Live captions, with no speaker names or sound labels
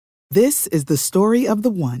This is the story of the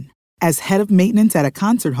one. As head of maintenance at a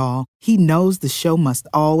concert hall, he knows the show must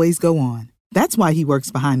always go on. That's why he works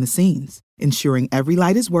behind the scenes, ensuring every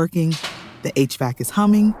light is working, the HVAC is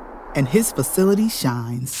humming, and his facility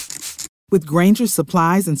shines. With Grainger's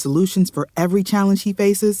supplies and solutions for every challenge he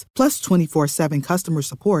faces, plus 24/7 customer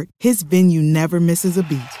support, his venue never misses a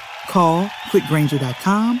beat. Call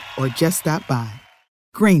quickgrainger.com or just stop by.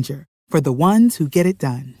 Grainger, for the ones who get it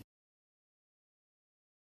done.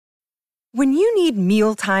 When you need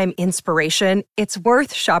mealtime inspiration, it's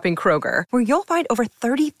worth shopping Kroger, where you'll find over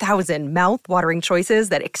 30,000 mouth-watering choices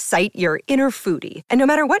that excite your inner foodie. And no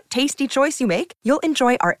matter what tasty choice you make, you'll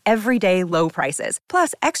enjoy our everyday low prices,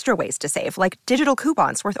 plus extra ways to save, like digital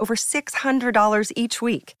coupons worth over $600 each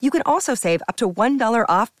week. You can also save up to $1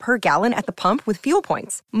 off per gallon at the pump with fuel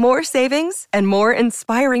points. More savings and more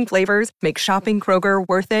inspiring flavors make shopping Kroger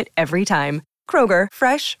worth it every time. Kroger,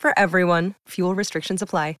 fresh for everyone. Fuel restrictions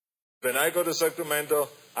apply. When I go to Sacramento,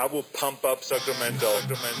 I will pump up Sacramento.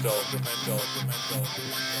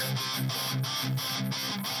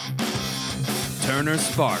 Turner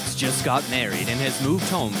Sparks just got married and has moved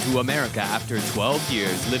home to America after 12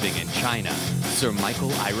 years living in China. Sir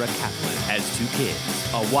Michael Ira Kaplan has 2 kids,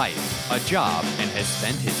 a wife, a job, and has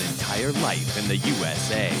spent his entire life in the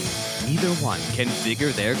USA. Neither one can figure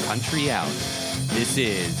their country out. This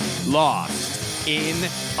is Lost in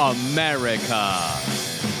America.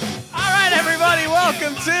 All right, everybody,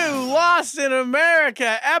 welcome to Lost in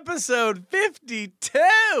America, episode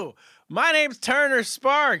 52. My name's Turner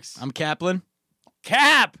Sparks. I'm Kaplan.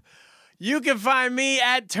 Cap. You can find me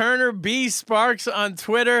at Turner B. Sparks on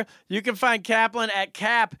Twitter. You can find Kaplan at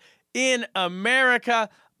Cap in America.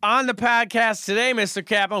 On the podcast today, Mr.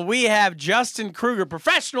 Kaplan, we have Justin Kruger,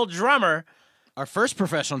 professional drummer. Our first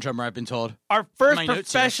professional drummer, I've been told. Our first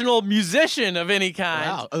professional musician of any kind.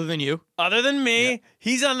 Wow, other than you. Other than me. Yep.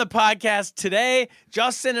 He's on the podcast today.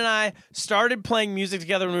 Justin and I started playing music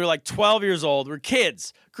together when we were like 12 years old. We're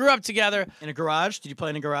kids. Grew up together. In a garage? Did you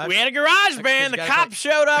play in a garage? We had a garage band. The cops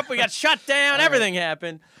showed up. We got shut down. Everything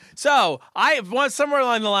happened. So, somewhere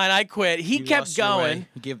along the line, I quit. He kept going.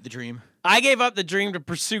 He gave up the dream. I gave up the dream to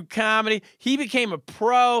pursue comedy. He became a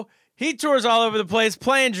pro. He tours all over the place,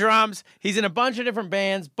 playing drums. He's in a bunch of different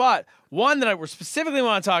bands, but one that I specifically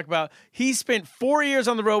want to talk about, he spent 4 years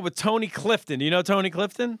on the road with Tony Clifton. Do you know Tony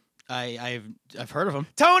Clifton? I've heard of him.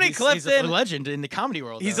 Tony Clifton. He's a legend in the comedy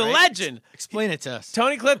world. He's a legend. Explain it to us.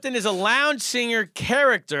 Tony Clifton is a lounge singer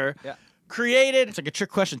character created. It's like a trick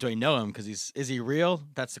question. Do I know him? Because is he real?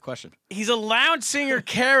 That's the question. He's a lounge singer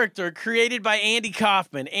character created by Andy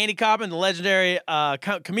Kaufman. Andy Kaufman, the legendary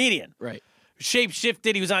comedian. Right.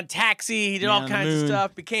 Shape-shifted. He was on Taxi. He did all kinds of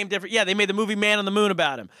stuff. Became different. Yeah, they made the movie Man on the Moon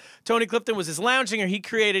about him. Tony Clifton was his lounge singer. He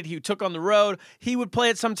created. He took on the road. He would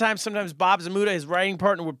play it sometimes. Sometimes Bob Zamuda, his writing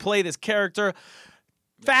partner, would play this character.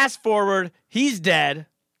 Fast forward, he's dead.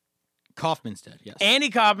 Kaufman's dead, yes.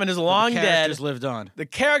 Andy Kaufman is long dead. The character's lived on. The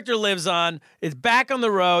character lives on. It's back on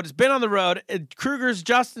the road. It's been on the road.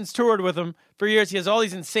 Justin's toured with him for years. He has all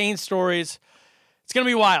these insane stories. It's going to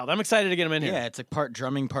be wild. I'm excited to get him in here. Yeah, it's like part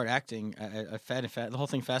drumming, part acting. The whole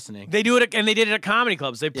thing fascinating. They do it, and they did it at comedy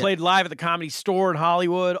clubs. They played live at the Comedy Store in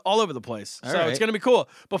Hollywood, all over the place. It's going to be cool.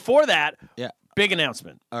 Before that, big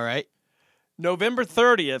announcement. All right. November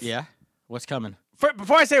 30th. Yeah. What's coming?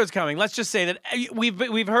 Before I say what's coming, let's just say that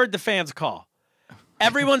we've heard the fans call.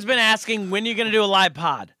 Everyone's been asking, when are you going to do a live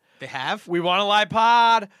pod? They have? We want a live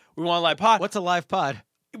pod. What's a live pod?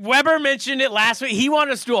 Weber mentioned it last week. He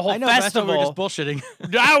wanted us to do a whole festival. We were just bullshitting.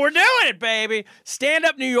 No, we're doing it, baby. Stand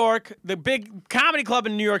Up New York, the big comedy club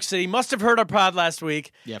in New York City, must have heard our pod last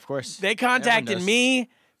week. Yeah, of course. They contacted me.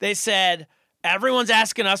 They said, everyone's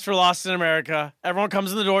asking us for Lost in America. Everyone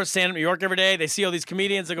comes in the door, Stand Up New York every day. They see all these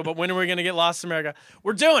comedians. They go, but when are we going to get Lost in America?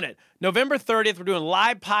 We're doing it. November 30th, we're doing a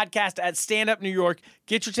live podcast at Stand Up New York.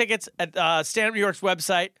 Get your tickets at Stand Up New York's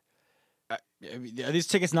website. Are these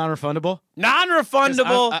tickets non-refundable?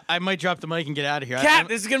 Non-refundable. I might drop the mic and get out of here. Kat,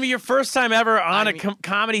 this is going to be your first time ever on a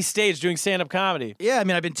comedy stage doing stand-up comedy. Yeah, I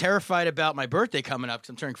mean, I've been terrified about my birthday coming up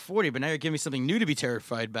because I'm turning 40, but now you're giving me something new to be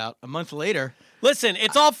terrified about. A month later. Listen,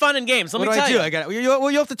 it's all fun and games. Let me tell you. What do I do?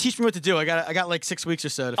 You'll have to teach me what to do. I got like 6 weeks or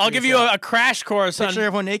so. I'll give you a crash course on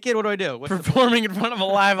everyone naked. What do I do? Performing in front of a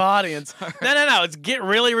live audience. No. It's get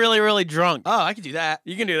really, really, really drunk. Oh, I can do that.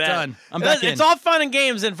 You can do that. Done. I'm back in. It's all fun and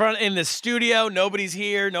games in the studio. Nobody's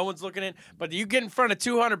here. No one's looking in. But you get in front of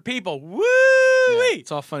 200 people. Woo! Yeah,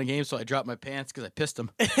 it's all fun and games. So I dropped my pants because I pissed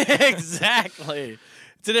them. Exactly.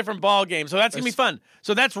 It's a different ball game. So that's gonna be fun.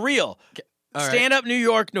 So that's real. Stand Up New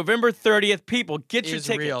York, November 30th. People, get your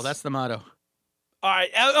tickets. Real. That's the motto. All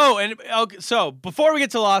right. So before we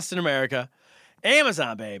get to Lost in America,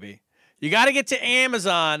 Amazon, baby. You got to get to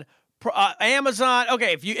Amazon. Amazon.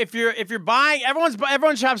 Okay, if you're buying,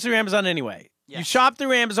 everyone shops through Amazon anyway. Yes. You shop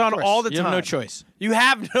through Amazon all the time. You have no choice. You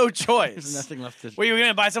have no choice. There's nothing left to. Were you going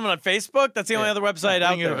to buy something on Facebook? That's the only other website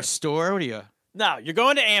out You go to there. a store. What do you? No, you're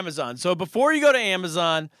going to Amazon. So before you go to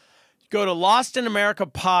Amazon, go to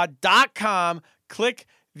lostinamericapod.com, click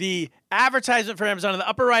the advertisement for Amazon in the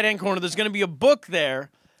upper right-hand corner. There's going to be a book there.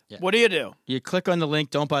 Yeah. What do? You click on the link.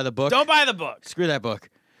 Don't buy the book. Don't buy the book. Screw that book.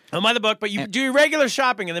 Don't buy the book, but you do your regular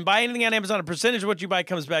shopping and then buy anything on Amazon. A percentage of what you buy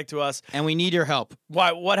comes back to us. And we need your help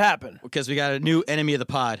Why? What happened? because we got a new enemy of the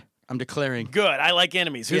pod. I'm declaring. Good. I like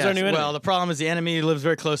enemies. Who's our Yes, new enemy? Well, the problem is the enemy lives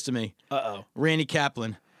very close to me. Uh-oh. Randy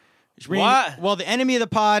Kaplan. What? Well, the enemy of the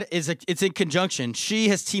pod it's in conjunction. She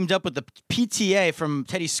has teamed up with the PTA from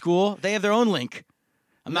Teddy's school. They have their own link.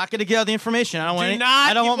 I'm not going to give out the information. I don't want.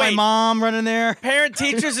 I don't want my wait. mom running there. Parent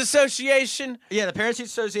Teachers Association. Yeah, the Parents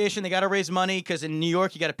Teachers Association. They got to raise money because in New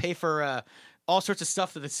York you got to pay for all sorts of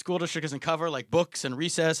stuff that the school district doesn't cover, like books and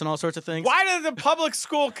recess and all sorts of things. Why did the public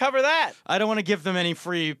school cover that? I don't want to give them any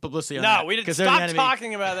free publicity on that. No, we didn't. 'cause they're the Stop enemy.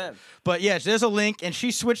 talking about them. But yeah, there's a link, and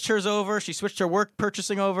she switched hers over. She switched her work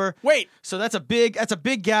purchasing over. Wait. So that's a big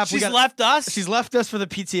gap. She's left us? She's left us for the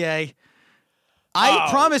PTA. I Oh.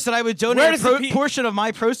 promised that I would Where donate does a the portion of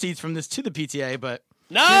my proceeds from this to the PTA, but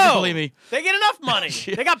No. she doesn't believe me. They get enough money.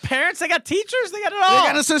 They got parents. They got teachers. They got it They all. got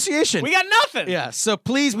an association. We got nothing. Yeah, so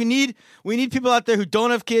please, we need people out there who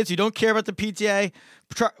don't have kids, who don't care about the PTA,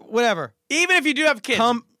 whatever. Even if you do have kids,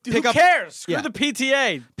 Come who pick up- cares? Screw yeah. the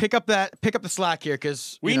PTA. Pick up the slack here,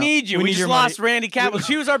 because We need you. We need just your lost money. Randy Kaplan.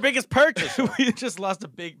 She was our biggest purchase. We just lost a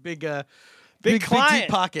big Big client. deep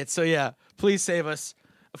pocket. So yeah, please save us.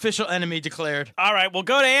 Official enemy declared. All right, well,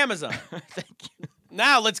 go to Amazon. Thank you.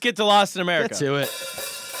 Now let's get to Lost in America. Get to it.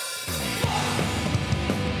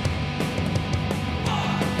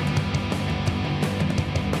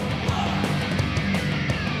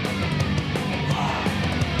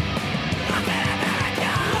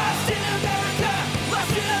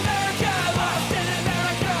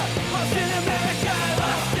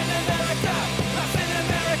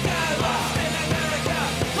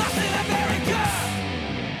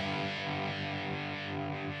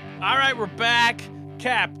 All right, we're back.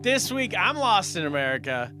 Cap, this week I'm lost in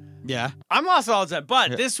America. Yeah. I'm lost all the time,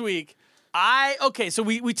 but this week so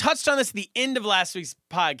we touched on this at the end of last week's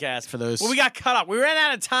podcast. For those- when we got cut off, we ran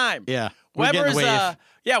out of time. Yeah. We're getting Weber's the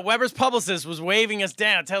wave. Weber's publicist was waving us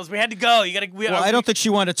down, telling us we had to go. You got to. Well, I don't think she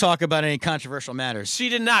wanted to talk about any controversial matters. She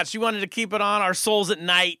did not. She wanted to keep it on Our Souls at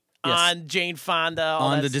Night, Yes. on Jane Fonda, all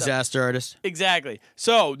On that the stuff. disaster artist. Exactly.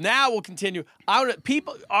 So now we'll continue.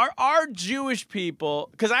 People are Jewish people,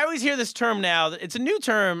 because I always hear this term now. It's a new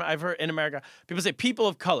term I've heard in America. People say people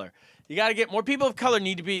of color. You got to get more people of color.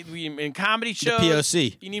 Need to be in comedy shows.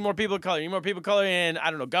 POC. You need more people of color. You need more people of color in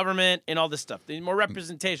government and all this stuff. They need more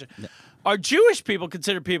representation. Are Jewish people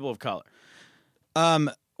considered people of color?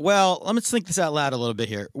 Well, let's think this out loud a little bit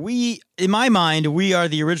here. In my mind, we are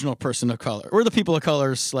the original person of color. We're the people of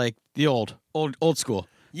colors, like the old school.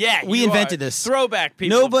 Yeah, We you invented are. this. Throwback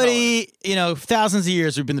people. Nobody, thousands of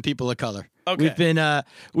years we've been the people of color. Okay.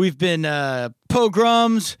 We've been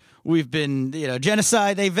pogroms. We've been,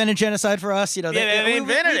 genocide. They invented genocide for us. they invented We've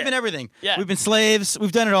it. been everything. Yeah. We've been slaves.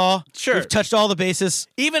 We've done it all. Sure. We've touched all the bases.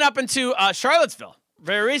 Even up into Charlottesville,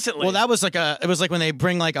 very recently. Well, that was it was like when they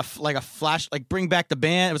bring like a flash, like bring back the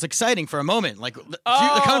band. It was exciting for a moment. Like, they're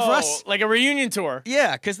coming for us. like a reunion tour,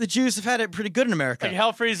 Yeah, because the Jews have had it pretty good in America. like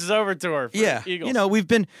Hell Freezes Over tour. For Yeah, Eagles. we've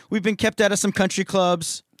been kept out of some country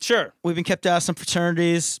clubs. Sure. We've been kept out of some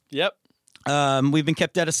fraternities. Yep. We've been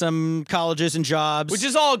kept out of some colleges and jobs. Which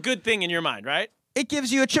is all a good thing in your mind, right? it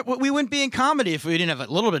gives you a chip. We wouldn't be in comedy if we didn't have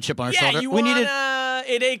a little bit of chip on our shoulder. you we want needed.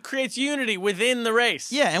 it creates unity within the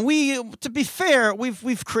race. Yeah, and to be fair,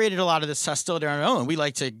 we've created a lot of this hostility on our own. We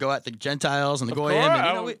like to go at the Gentiles and the Goyim.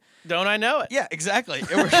 And, Don't I know it? yeah, exactly.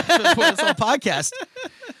 That's this whole podcast.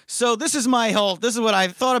 So this is what I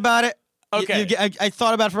thought about it. Okay. I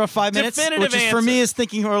thought about it for about 5 minutes, Definitive which is for me is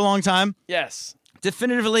thinking for a long time. Yes.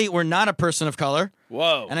 Definitively, we're not a person of color.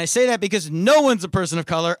 Whoa. And I say that because no one's a person of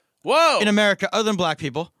color Whoa. in America other than black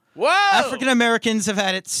people. Whoa. African Americans have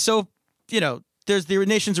had it so, there's the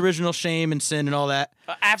nation's original shame and sin and all that.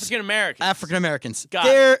 African Americans. African Americans. Got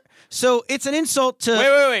it. So it's an insult to.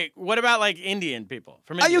 Wait. What about like Indian people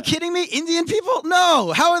from India? Are you kidding me? Indian people?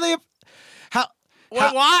 No. How are they?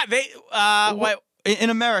 Why? They wait.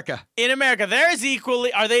 In America? In America,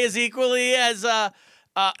 are they as equally as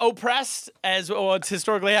oppressed as what's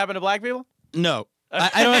historically happened to black people? No.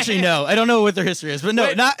 I don't actually know. I don't know what their history is, but no,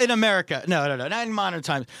 Wait. not in America. No, not in modern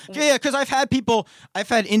times. Yeah, because I've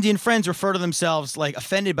had Indian friends refer to themselves like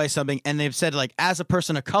offended by something, and they've said like, as a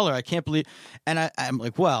person of color, I can't believe, and I'm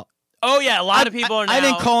like, well. Oh yeah, a lot of people are now. I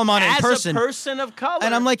didn't call him on in person. As a person of color.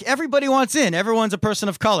 And I'm like, everybody wants in. Everyone's a person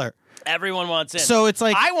of color. Everyone wants in. So it's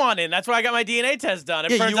like, I want in. That's why I got my DNA test done.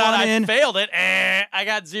 It Yeah, turns you out want I in. failed it. I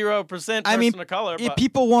got 0% person of color. if But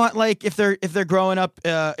people want like if they're growing up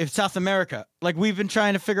in South America, like we've been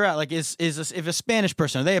trying to figure out like if a Spanish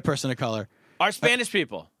person, are they a person of color? are Spanish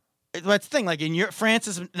people? That's the thing. Like in France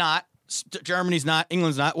is not, Germany's not,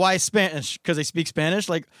 England's not. Why is Spanish? Because they speak Spanish.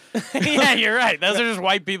 Like, Yeah, you're right. Those are just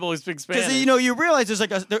white people who speak Spanish. because you realize there's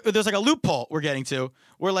like a loophole we're getting to.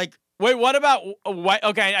 We're like, Wait, what about white?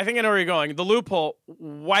 Okay, I think I know where you're going. The loophole: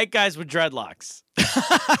 white guys with dreadlocks.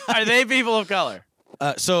 Are they people of color?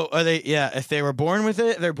 so are they? Yeah, if they were born with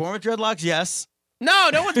it, they're born with dreadlocks. Yes. No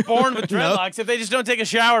one's born with No. dreadlocks if they just don't take a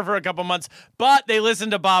shower for a couple months. But they listen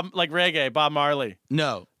to Bob Marley.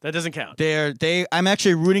 No. That doesn't count. I'm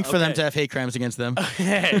actually rooting for them Okay. to have hate crimes against them.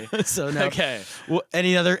 Hey. So no. Okay. Well,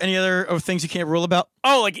 any other things you can't rule about?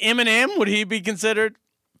 Oh, like Eminem? Would he be considered?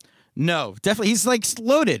 No, definitely. He's like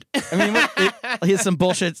loaded. I mean, he has some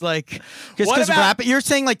bullshit like What because about- rap. You're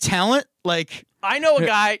saying like talent, like I know a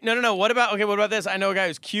guy. No. What about this? I know a guy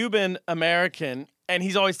who's Cuban American, and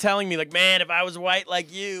he's always telling me like, man, if I was white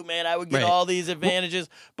like you, man, I would get Right. all these advantages.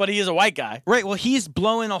 But he is a white guy. right. Well, he's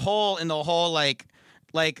blowing a hole in the whole like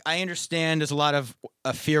I understand there's a lot of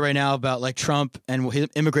fear right now about like Trump and his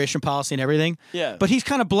immigration policy and everything. Yeah. But he's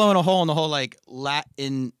kind of blowing a hole in the whole like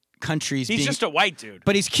Latin countries. He's being, just a white dude.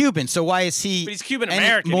 But he's Cuban, so why is he? But he's Cuban any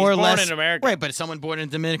American. More He's or born less, in America. right? But it's someone born in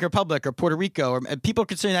the Dominican Republic or Puerto Rico, or people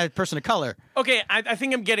consider that a person of color. Okay, I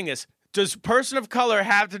think I'm getting this. Does person of color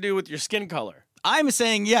have to do with your skin color? I'm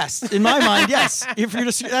saying yes. In my mind, yes. If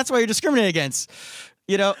you're that's why you're discriminating against.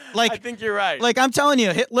 You know, I think you're right. like I'm telling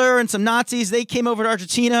you, Hitler and some Nazis, they came over to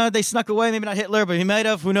Argentina. They snuck away. Maybe not Hitler, but he might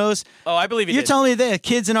have. Who knows? oh, I believe he You're did. telling me they had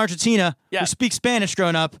kids in Argentina Yeah. who speak Spanish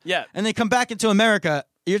growing up, Yeah. and they come back into America.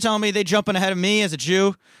 You're telling me they jumping ahead of me as a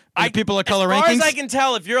Jew? in the people of color as far rankings. as I can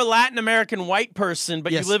tell, if you're a Latin American white person,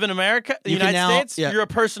 but Yes. you live in America, the You can United now- States, yeah. you're a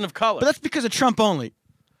person of color. But that's because of Trump only.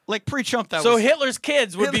 Like pre-Trump, that so was. Hitler's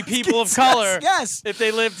kids would be Hitler's people kids, of color yes. if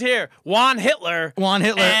they lived here. Juan Hitler. Juan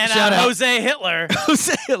Hitler, And shout out. Jose Hitler.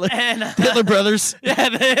 Jose Hitler. And, Hitler brothers. Yeah,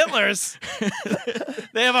 the Hitlers.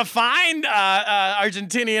 They have a fine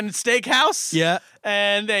Argentinian steakhouse. Yeah.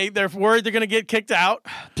 And they're worried they're going to get kicked out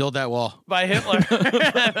Build that wall. by Hitler,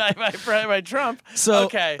 by Trump. So,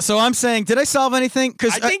 okay. So I'm saying, did I solve anything?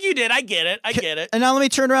 Because I think you did. I get it. I get it. And now let me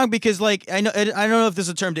turn around because, like, I don't know if this is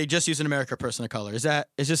a term they just use in America. Person of color is that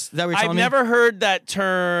what you're telling I've me? never heard that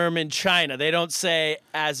term in China. They don't say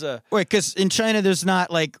as a Wait, because in China there's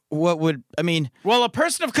not like what would I mean? well, a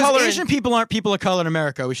person of Because color. Asian people aren't people of color in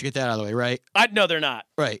America. We should get that out of the way, right? No, they're not.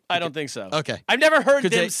 Right. I don't think so. Okay. I've never heard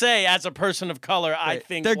 'Cause them they- say as a person of color. I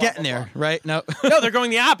think they're blah, getting blah, there, right? No. blah. No, they're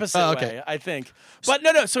going the opposite Oh, okay. way. I think. But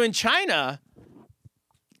no. So in China,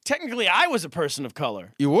 technically, I was a person of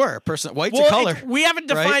color. You were a person. White's Well, a color. we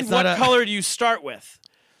haven't right? defined It's what not a- color do you start with.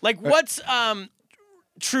 Like what's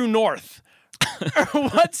true north? Or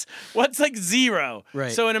what's like zero?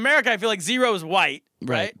 Right. So in America, I feel like zero is white.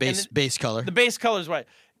 Right. Base And base color. the base color is white.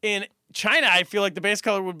 In China, I feel like the base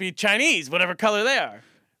color would be Chinese, whatever color they are.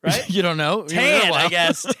 Right. You don't know. You were there a Tan, I while.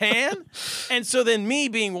 guess. Tan. And so then me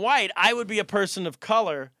being white, I would be a person of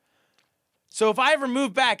color. So if I ever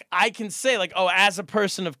move back, I can say like, oh, as a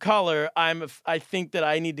person of color, I think that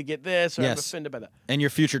I need to get this, or I'm Yes. offended by that. And your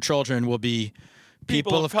future children will be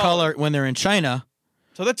people, People of of color color. when they're in China.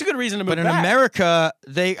 So that's a good reason to move But in back. America,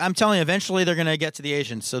 I'm telling you, eventually they're gonna get to the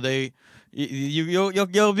Asians. So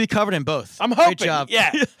you'll be covered in both. I'm Great hoping, job.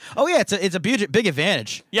 yeah. Oh yeah, it's a big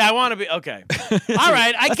advantage. Yeah, I want to be okay. All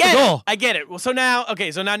right, I That's get the it. goal. I get it. Well, so now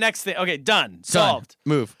next thing. Okay, done. Solved.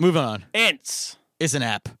 Done. Move on. Ints. Is an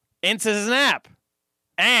app. Ints is an app,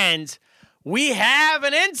 and we have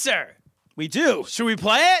an answer. We do. Should we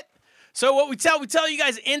play it? So what we tell you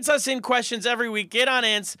guys, int us in questions every week. Get on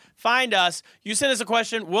ints, find us. You send us a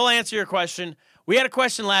question, we'll answer your question. We had a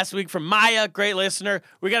question last week from Maya, great listener.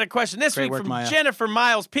 We got a question this Great week work, from Maya. Jennifer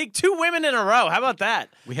Miles Peak. 2 women in a row. How about that?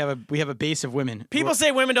 We have a base of women. People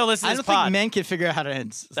say women don't listen I to don't this pod. think men can figure out how to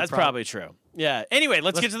end. That's probably true. Yeah. Anyway,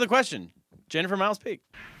 let's get to the question. Jennifer Miles Peak.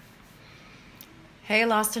 Hey,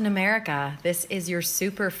 Lost in America. This is your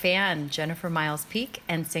super fan, Jennifer Miles Peak,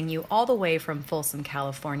 and sing you all the way from Folsom,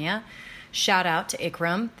 California. Shout out to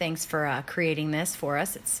Ikram. Thanks for creating this for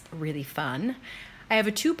us. It's really fun. I have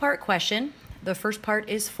a 2-part question. The first part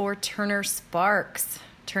is for Turner Sparks.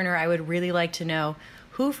 Turner, I would really like to know,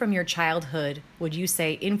 who from your childhood would you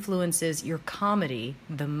say influences your comedy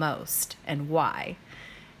the most and why?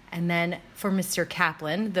 And then for Mr.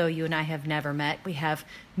 Kaplan, though you and I have never met, we have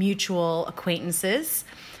mutual acquaintances.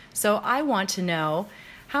 So I want to know,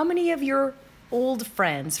 how many of your old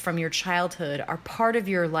friends from your childhood are part of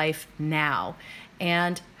your life now?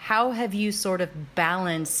 And how have you sort of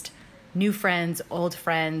balanced new friends, old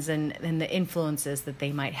friends, and the influences that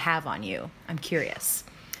they might have on you? I'm curious.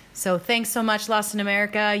 So thanks so much, Lost in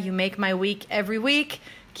America. You make my week every week.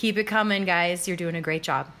 Keep it coming, guys. You're doing a great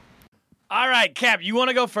job. All right, Cap, you want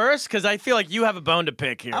to go first? Because I feel like you have a bone to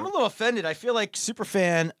pick here. I'm a little offended. I feel like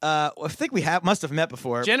Superfan. I think we must have met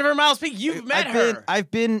before. Jennifer Miles Peak, you've met her.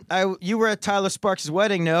 You were at Tyler Sparks'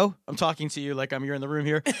 wedding. No, I'm talking to you like you're in the room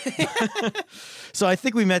here. So I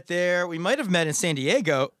think we met there. We might have met in San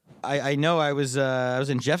Diego. I know I was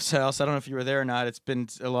in Jeff's house. I don't know if you were there or not. It's been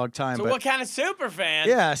a long time. So but what kind of super fan?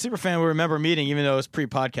 Yeah, Superfan we remember meeting, even though it was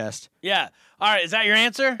pre-podcast. Yeah. All right, is that your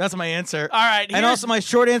answer? That's my answer. All right. And also my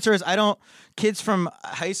short answer is kids from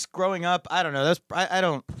high school growing up, I don't know. I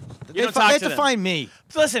don't. You don't talk they to them. define me.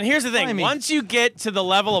 Listen, here's the thing. Once you get to the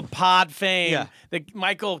level of pod fame that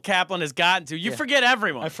Michael Kaplan has gotten to, you forget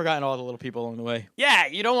everyone. I've forgotten all the little people along the way. Yeah,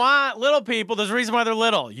 you don't want little people. There's a reason why they're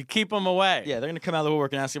little. You keep them away. Yeah, they're going to come out of the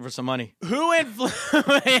woodwork and ask you for some money. Who influenced...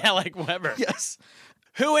 yeah, like Weber. Yes.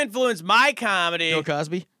 Who influenced my comedy? Bill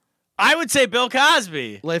Cosby? I would say Bill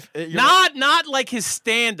Cosby. Not like his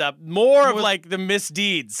stand-up, more of like the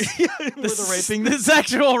misdeeds. the raping. The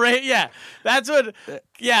sexual rape. Yeah. That's what...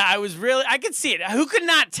 Yeah, I could see it. Who could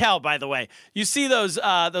not tell, by the way? You see those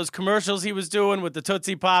commercials he was doing with the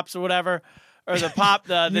Tootsie Pops or whatever? Or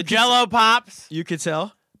the Jell-O Pops? You could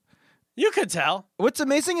tell? You could tell. What's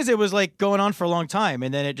amazing is it was like going on for a long time,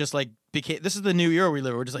 and then it just like became... This is the new era we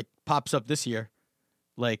live in, where it just like pops up this year.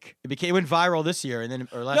 Like it went viral this year, and then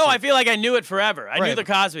or last. No, year. I feel like I knew it forever. I knew the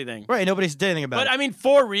Cosby thing. Right, nobody's did anything about it. But I mean,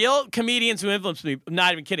 for real, comedians who influenced me. I'm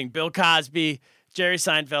not even kidding. Bill Cosby, Jerry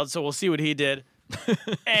Seinfeld. So we'll see what he did.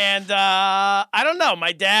 And I don't know.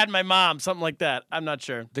 My dad, my mom, something like that. I'm not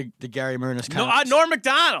sure. The Gary Murnis. Norm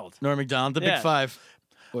Macdonald. Norm Macdonald, the Big Five.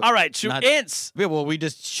 All right, Ints. Yeah, well, we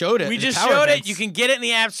just showed it. We just showed it. You can get it in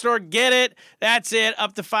the App Store. Get it. That's it.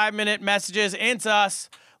 Up to 5-minute messages. Ints us.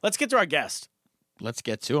 Let's get to our guest. Let's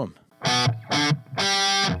get to him. All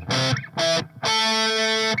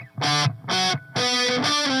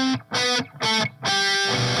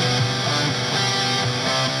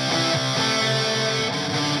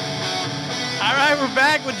right, we're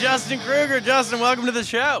back with Justin Kruger. Justin, welcome to the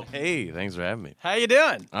show. Hey, thanks for having me. How you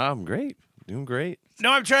doing? I'm great. Doing great.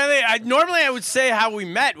 No, I'm trying to think. Normally I would say how we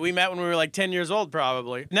met. We met when we were like 10 years old,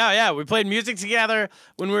 probably. No, yeah, we played music together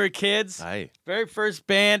when we were kids. Hi. Very first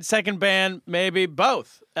band, second band, maybe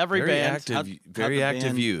both. Every band. Very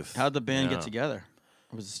active youth. How'd the band get together?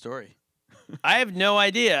 What was the story? I have no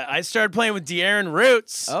idea. I started playing with De'Aaron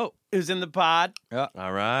Roots. Oh. Who's in the pod. Yeah.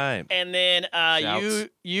 All right. And then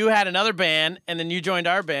you had another band, and then you joined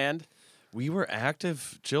our band. We were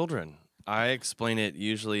active children. I explain it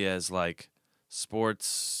usually as like sports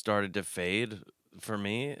started to fade for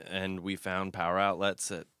me, and we found power outlets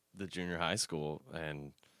at the junior high school,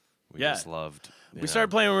 and we just loved. We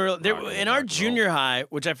started playing when we were in our junior high,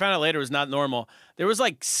 which I found out later was not normal. There was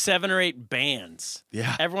like 7 or 8 bands.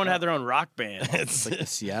 Yeah, everyone had their own rock band. It's like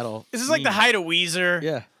Seattle. This is like the height of Weezer.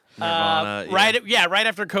 Yeah, Nirvana. Right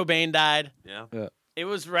after Cobain died. Yeah. It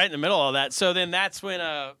was right in the middle of all that. So then that's when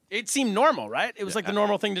it seemed normal, right? It was like the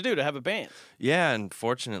normal thing to do to have a band. Yeah, and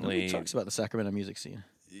fortunately, nobody talks about the Sacramento music scene.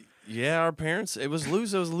 Yeah, our parents. It was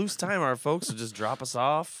loose. It was a loose time. Our folks would just drop us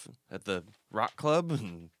off at the rock club.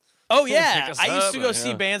 And oh yeah, pick us I used up, to go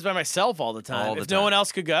see bands by myself all the time. All the if no time. one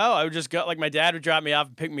else could go, I would just go. Like my dad would drop me off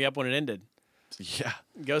and pick me up when it ended. Yeah,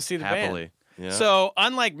 Go see the happily. band. Yeah. So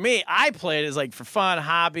unlike me, I played as like for fun,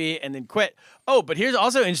 hobby, and then quit. Oh, but here's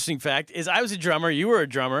also an interesting fact: is I was a drummer, you were a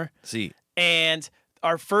drummer, and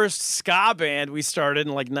our first ska band we started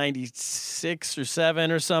in like '96 or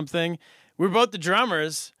 '7 or something. We were both the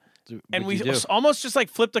drummers, and we almost just like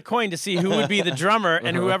flipped a coin to see who would be the drummer,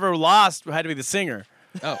 and whoever lost had to be the singer.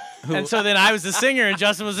 Oh, And so then I was the singer, and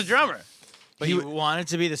Justin was the drummer. but you wanted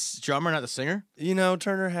to be the drummer, not the singer. You know,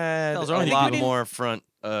 Turner had That was a wrong. lot more front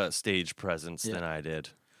stage presence than I did.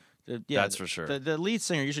 Yeah, That's for sure. The lead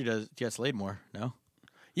singer usually gets laid more. No.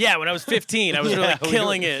 Yeah, when I was 15, I was really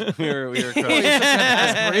killing it. we were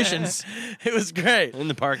Aspirations. It was great. in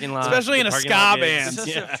the parking lot, Especially in the a parking ska lot band. gigs.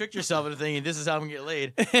 Just to trick yourself into thinking this is how I'm gonna get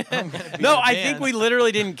laid. No, I think we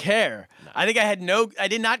literally didn't care. I think I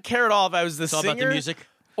did not care at all if I was the It's all singer about the music.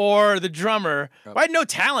 or the drummer. I had no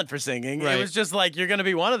talent for singing. Right. It was just like, you're going to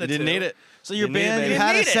be one of the two. Didn't need it. So your You need it, band, baby. you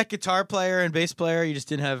had a need it. set guitar player and bass player. You just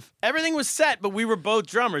didn't have. Everything was set, but we were both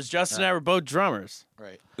drummers. Justin and I were both drummers.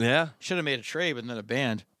 Right. Yeah. Should have made a trade, but then a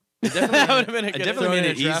band. That would have been a It good. definitely Throw in made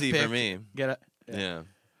a it draft easy for pick. me. Get it. Yeah.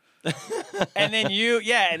 And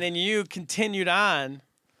then you continued on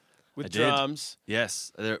with I did. drums.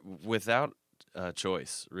 Yes. Without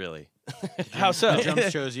choice, really. How so? The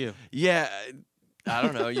drums chose you. Yeah. I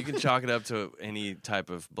don't know. You can chalk it up to any type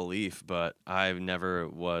of belief, but I never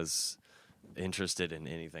was interested in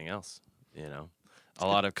anything else. You know, a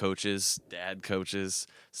lot of dad coaches,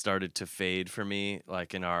 started to fade for me,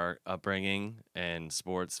 like in our upbringing and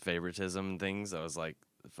sports favoritism and things. I was like,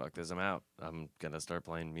 fuck this, I'm out. I'm going to start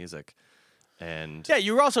playing music. And Yeah,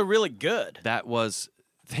 you were also really good. that was,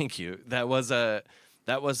 thank you. That was a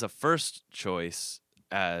first choice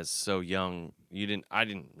as so young. I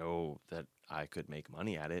didn't know that I could make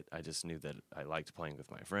money at it. I just knew that I liked playing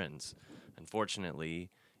with my friends. Unfortunately,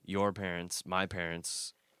 my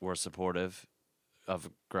parents were supportive of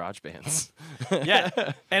garage bands. Yeah,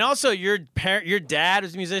 and also your dad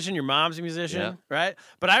was a musician, your mom's a musician, Yeah. right?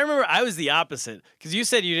 But I remember I was the opposite because you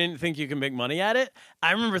said you didn't think you could make money at it.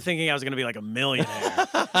 I remember thinking I was going to be like a millionaire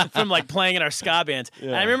from like playing in our ska bands.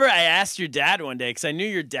 And I remember I asked your dad one day because I knew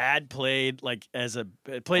your dad played like played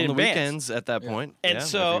On in the bands. weekends at that point. And yeah,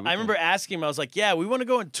 so every I weekend. remember asking him, I was like, yeah, we want to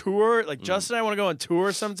go on tour. Like, Justin and I want to go on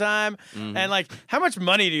tour sometime. Mm-hmm. And, like, how much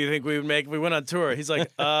money do you think we would make if we went on tour? He's like,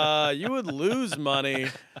 you would lose money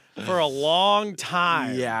for a long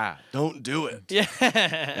time. Yeah, don't do it. Yeah.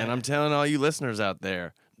 And I'm telling all you listeners out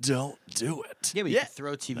there, don't do it. Yeah, but you Yeah. can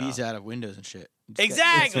throw TVs out of windows and shit.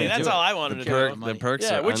 Exactly. Yeah, That's do it. all I wanted to Perk- do. the perks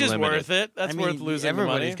Yeah, are which is unlimited. worth it. That's I mean, worth losing the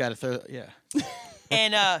everybody's money. got to throw. Yeah.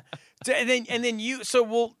 And and then you. So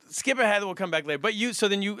we'll skip ahead. We'll come back later. But so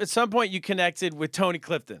then you at some point you connected with Tony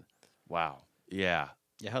Clifton. Wow. Yeah.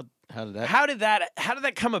 Yeah. How did that? How did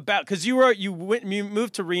that come about? Because you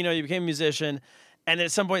moved to Reno, you became a musician, and then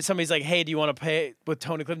at some point somebody's like, "Hey, do you want to play with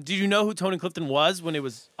Tony Clifton?" Did you know who Tony Clifton was when it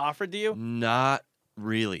was offered to you? Not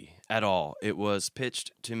really at all. It was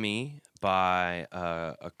pitched to me by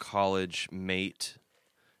a college mate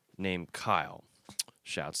named Kyle.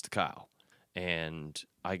 Shouts to Kyle. And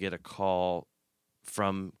I get a call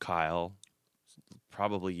from Kyle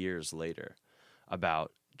probably years later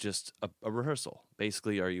about just a rehearsal.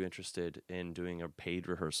 Basically, are you interested in doing a paid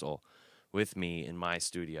rehearsal with me in my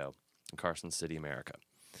studio in Carson City, America?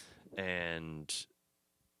 And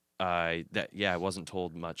I wasn't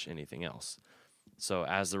told much anything else. So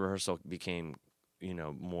as the rehearsal became,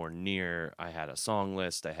 more near, I had a song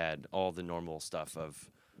list. I had all the normal stuff of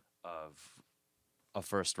a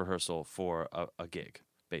first rehearsal for a gig.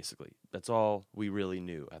 Basically, that's all we really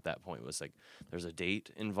knew at that point. Was like, there's a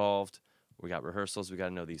date involved. We got rehearsals. We got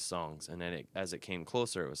to know these songs. And then as it came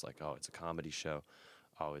closer, it was like, oh, it's a comedy show.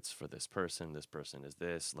 Oh, it's for this person. This person is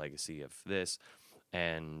this legacy of this.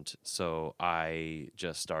 And so I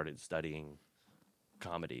just started studying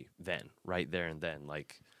comedy right there and then,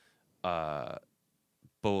 like,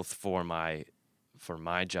 both for my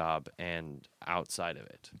job and outside of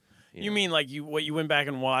it. You know? mean like you went back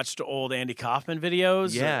and watched old Andy Kaufman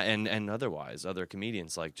videos? Yeah, and otherwise, other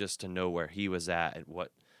comedians, like, just to know where he was at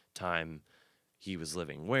what time he was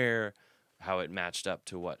living where, how it matched up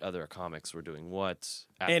to what other comics were doing what.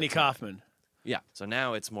 at the Andy time. Kaufman. Yeah. So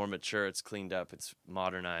now it's more mature, it's cleaned up, it's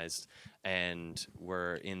modernized, and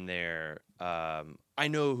we're in there. I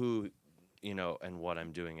know who, and what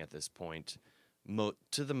I'm doing at this point.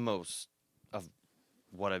 To the most of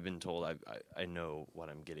what I've been told, I know what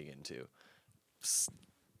I'm getting into,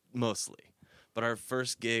 mostly. But our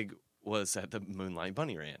first gig was at the Moonlight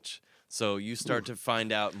Bunny Ranch. So you start to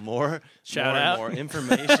find out more Shout more out.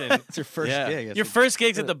 information. It's your first Yeah. gig. Your first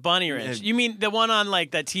gig's at the Bunny Ranch. You mean the one on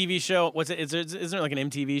like that TV show? What's it? Isn't there like an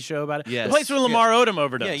MTV show about it? Yes. The place where Lamar Odom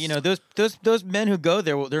overdosed. Yeah, those men who go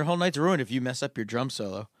there, their whole night's ruined if you mess up your drum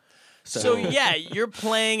solo. So yeah, you're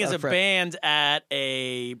playing as a Fred. band at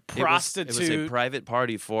a prostitute. It was a private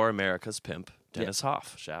party for America's pimp, Dennis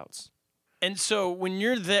Hoff. Shouts. And so when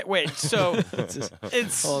you're there, wait, so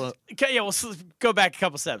it's Hold on. okay. Yeah, go back a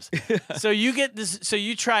couple steps. So you get this. So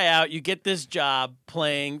you try out. You get this job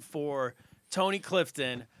playing for Tony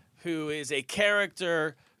Clifton, who is a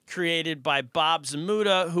character created by Bob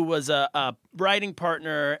Zamuda, who was a writing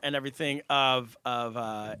partner and everything of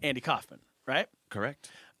Andy Kaufman, right? Correct.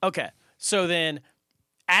 Okay. So then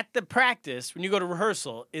at the practice, when you go to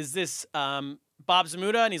rehearsal, is this Bob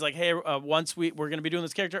Zamuda and he's like, hey, once we're going to be doing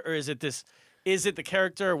this character, or is it the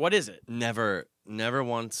character? What is it? Never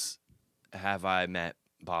once have I met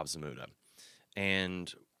Bob Zamuda.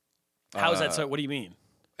 And How is that so? What do you mean?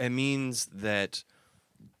 it means that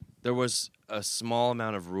there was a small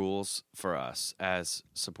amount of rules for us as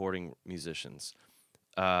supporting musicians.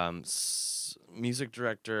 Music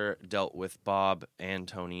director dealt with Bob and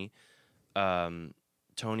Tony.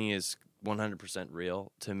 Tony is 100%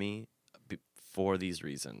 real to me for these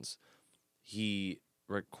reasons. He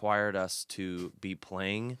required us to be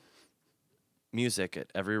playing music at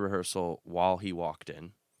every rehearsal while he walked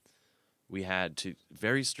in. We had to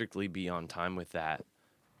very strictly be on time with that.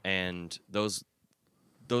 And those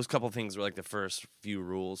couple things were like the first few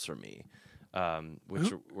rules for me,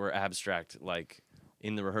 which were abstract, like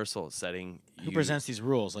in the rehearsal setting. Who presents these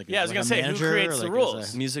rules? Like, Yeah, I was like gonna a say, who manager, creates or the like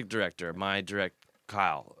rules? Music director, my direct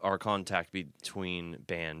Kyle, our contact between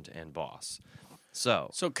band and boss. So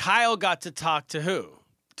Kyle got to talk to who?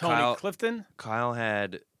 Tony Kyle- Clifton? Kyle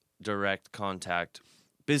had direct contact,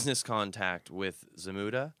 business contact with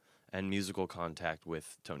Zamuda, and musical contact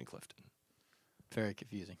with Tony Clifton. Very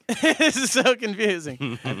confusing. This is so confusing.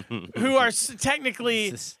 Who are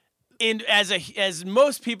technically, as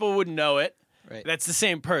most people would know it, Right. that's the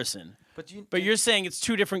same person. But you're saying it's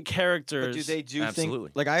two different characters. But do they do Absolutely.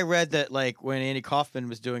 things like I read that like when Andy Kaufman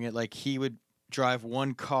was doing it, like he would drive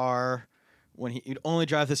one car when he'd only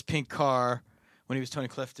drive this pink car when he was Tony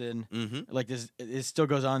Clifton. Mm-hmm. Like this, it still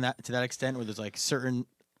goes on that to that extent where there's like certain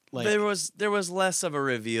like There was less of a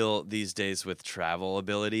reveal these days with travel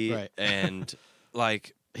ability, Right. and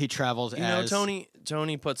like he travels you know as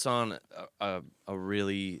Tony puts on a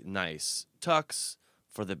really nice tux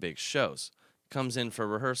for the big shows. Comes in for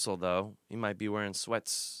rehearsal though, he might be wearing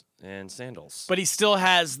sweats and sandals. But he still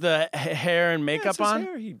has the hair and Yeah, makeup it's his on?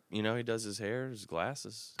 hair. He does his hair, his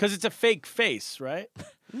glasses. Because it's a fake face, right?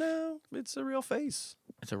 No, it's a real face.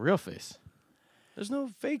 It's a real face. There's no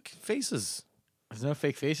fake faces. There's no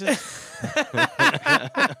fake faces.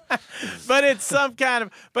 But it's some kind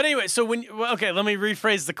of. But anyway, so okay, let me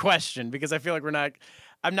rephrase the question because I feel like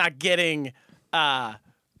I'm not getting.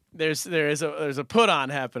 There is a put on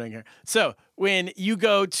happening here. So when you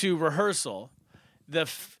go to rehearsal,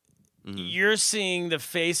 you're seeing the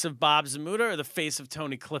face of Bob Zamuda or the face of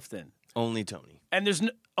Tony Clifton, Only Tony. and there's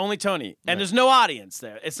only Tony, and there's no audience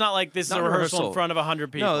there. It's not like this is Not a rehearsal in rehearsal. front of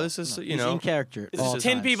 100 people. No, this is He's in character. This all is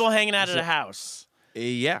 10 times. people hanging out at a house.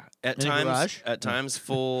 Yeah, at In a garage? times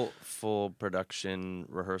full production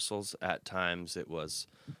rehearsals. At times it was,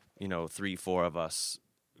 3-4 of us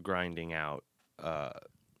grinding out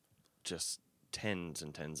just tens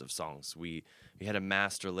and tens of songs. We had a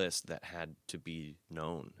master list that had to be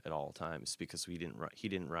known at all times because he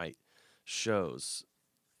didn't write shows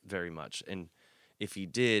very much, and if he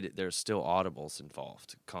did, there's still audibles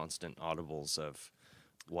involved, constant audibles of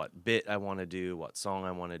what bit I want to do, what song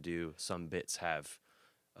I want to do. Some bits have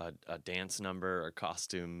a dance number or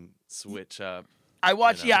costume switch up. I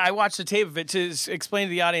watched the tape of it to explain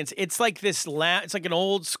to the audience. It's like this it's like an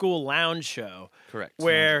old school lounge show. Correct.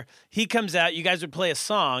 Where he comes out, you guys would play a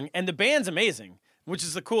song, and the band's amazing, which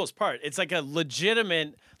is the coolest part. It's like a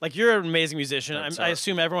legitimate, like you're an amazing musician. I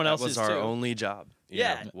assume everyone else is That was our too. only job.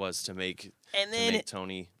 Yeah. Was to make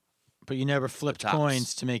Tony. But you never flipped tops.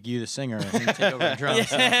 coins to make you the singer and then take over the drums.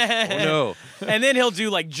 Oh no. And then he'll do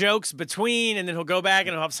like jokes between, and then he'll go back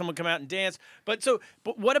and he'll have someone come out and dance. But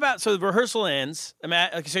what about, so the rehearsal ends,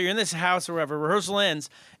 so you're in this house or whatever, rehearsal ends,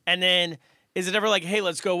 and then is it ever like, hey,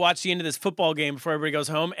 let's go watch the end of this football game before everybody goes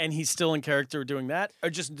home, and he's still in character doing that? Or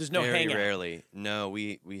just there's no Very hangout? rarely. No,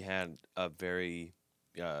 we had a very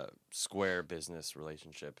square business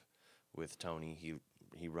relationship with Tony.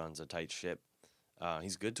 He runs a tight ship.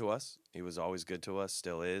 He's good to us. He was always good to us,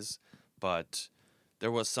 still is. But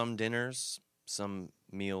there was some dinners, some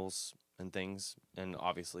meals and things, and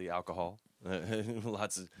obviously alcohol.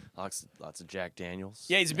 lots of Jack Daniels.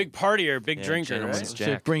 Yeah, he's a big partier, big Yeah, drinker, gentleman's right? So Jack.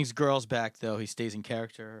 it brings girls back though. He stays in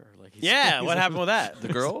character. Or like Yeah, what happened with that? The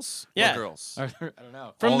girls? Yeah. What girls? I don't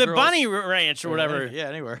know. From All the girls. Bunny Ranch or whatever. Yeah,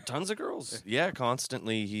 anywhere. Tons of girls. Yeah,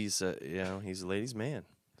 constantly. He's a ladies' man.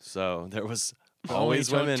 So there was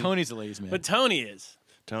always women. Tony's a ladies' man. But Tony is.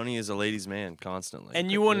 Tony is a ladies' man constantly.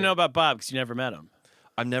 And you wouldn't know about Bob because you never met him.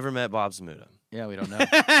 I've never met Bob Zamuda. yeah, we don't know.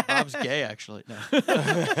 Bob's gay, actually. No.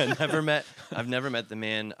 I've never met the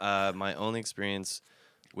man. My only experience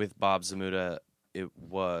with Bob Zamuda, it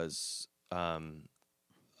was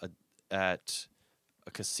at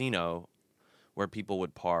a casino where people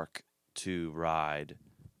would park to ride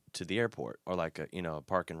to the airport, or like a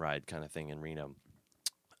park and ride kind of thing in Reno.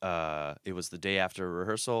 It was the day after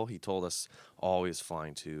rehearsal. He told us all he was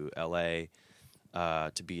flying to L.A.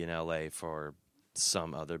 To be in L.A. for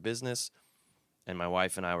some other business. And my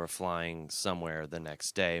wife and I were flying somewhere the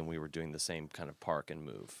next day, and we were doing the same kind of park and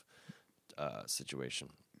move situation.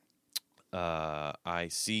 I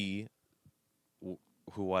see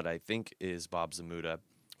what I think is Bob Zamuda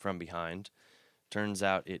from behind. Turns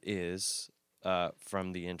out it is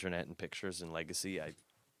from the internet and pictures and legacy. I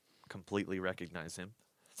completely recognize him.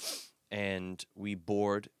 And we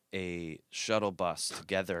board a shuttle bus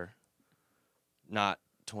together, not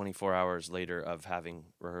 24 hours later of having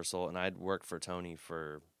rehearsal. And I'd worked for Tony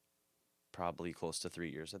for probably close to 3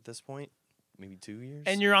 years at this point, maybe 2 years.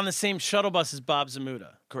 And you're on the same shuttle bus as Bob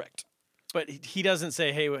Zamuda. Correct. But he doesn't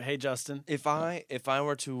say, hey, Justin. If I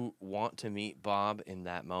were to want to meet Bob in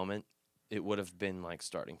that moment, it would have been like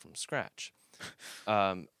starting from scratch,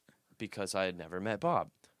 because I had never met Bob.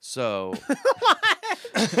 So,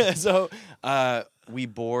 we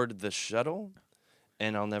board the shuttle,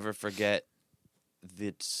 and I'll never forget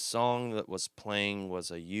the song that was playing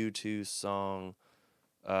was a U2 song.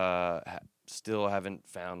 Still haven't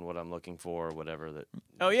found what I'm looking for, or whatever that.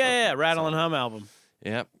 Oh yeah, Rattle and Hum album.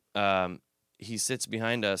 Yep. He sits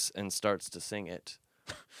behind us and starts to sing it.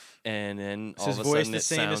 And then all his of a voice sudden the it,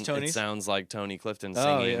 same as it Tony's? sounds like Tony Clifton Oh,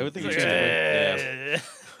 singing. yeah, I would think each it's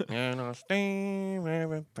other.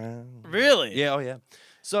 Really? Yeah, oh yeah.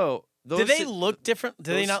 So those Do they look different?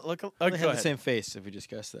 Do they those- not look? They Go have the ahead. same face, if we just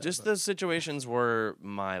guessed that. just but- those situations were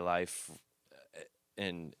my life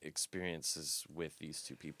and experiences with these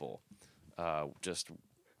two people. Just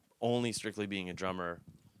only strictly being a drummer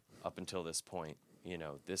up until this point. You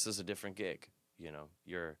know, this is a different gig. You know,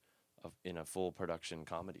 you're in a full production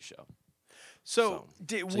comedy show. So,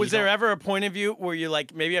 So was you there don't- ever a point of view where you're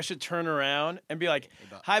like, maybe I should turn around and be like,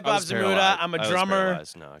 "Hi, I Bob was Zamuda. paralyzed. I'm a I was drummer.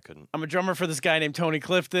 paralyzed. No, I couldn't. I'm a drummer for this guy named Tony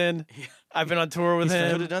Clifton. I've been on tour with I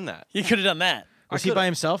him. could have done that. You could have done that." Was he by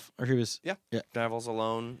himself, or he was? Yeah. Yeah. Travels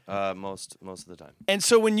alone most of the time. And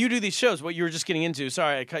so when you do these shows, what you were just getting into,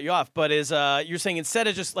 sorry I cut you off, but is you're saying instead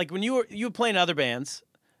of just like when you were playing other bands,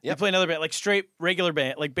 you Yep. play another band, like straight regular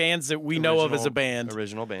band, like bands that we know of as a band,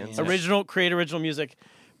 Original bands. create original music.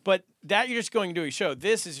 But that you're just going to do a show.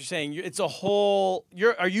 This is you're saying it's a whole.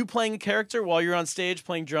 Are you playing a character while you're on stage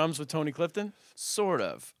playing drums with Tony Clifton? Sort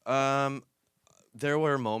of. There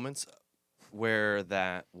were moments where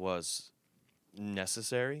that was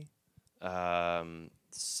necessary.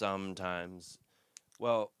 Sometimes,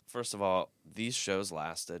 well, first of all, these shows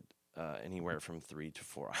lasted anywhere from 3 to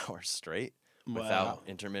 4 hours straight without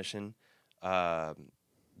intermission.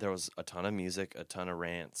 There was a ton of music, a ton of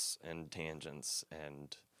rants and tangents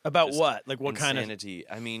and About just what? Like what kind of? insanity.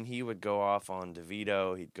 I mean, he would go off on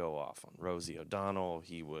DeVito. He'd go off on Rosie O'Donnell.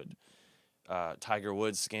 He would. Tiger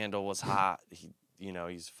Woods scandal was hot.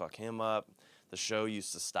 He's fuck him up. The show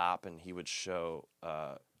used to stop, and he would show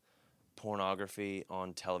pornography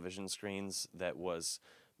on television screens that was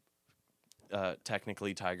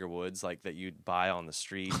technically Tiger Woods, like that you'd buy on the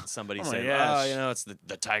street. Somebody Oh my said, gosh. it's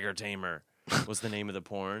the Tiger Tamer was the name of the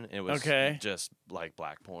porn. It was Okay. just like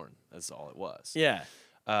black porn. That's all it was. Yeah.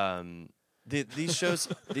 These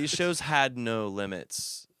shows had no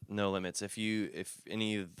limits. No limits. If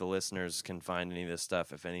any of the listeners can find any of this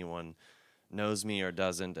stuff, if anyone knows me or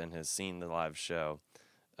doesn't and has seen the live show,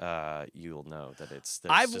 you'll know that there's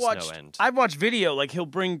I've just watched. no end. I've watched video. Like he'll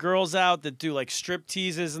bring girls out that do like strip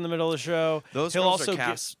teases in the middle of the show. Those he'll girls also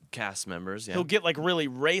are cast members. Yeah. he'll get like really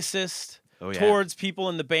racist Oh, yeah. towards people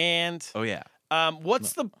in the band. Oh yeah.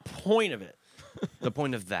 What's the point of it? The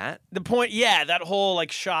point of that. The point, yeah, that whole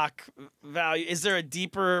like shock value. Is there a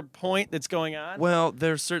deeper point that's going on? Well,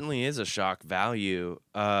 there certainly is a shock value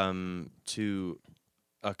to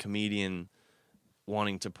a comedian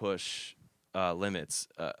wanting to push limits,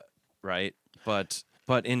 right? But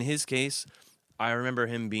in his case, I remember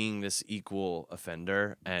him being this equal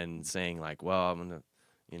offender and saying like, "Well, I'm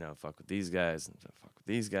gonna, fuck with these guys and fuck with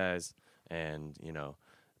these guys," and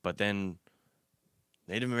but then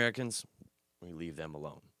Native Americans, we leave them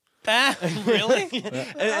alone. Really?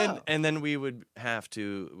 And then we would have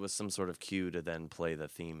to, with some sort of cue, to then play the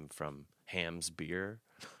theme from Ham's Beer.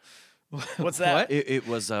 What's that? It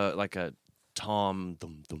was like a Tom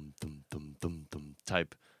dum dum dum dum dum dum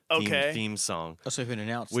type theme song, Also, been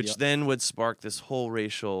announced. which then would spark this whole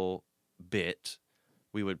racial bit.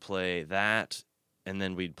 We would play that, and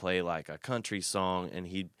then we'd play like a country song, and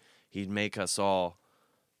he'd make us all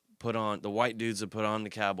put on, the white dudes would put on the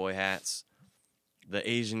cowboy hats. The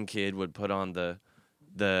Asian kid would put on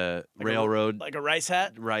the railroad Like a rice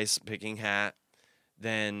hat? rice picking hat.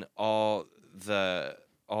 Then all the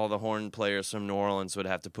horn players from New Orleans would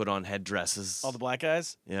have to put on headdresses. All the black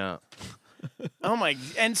guys? Yeah. Oh my!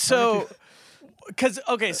 And so, Because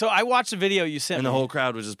okay, so I watched the video you sent And me. the whole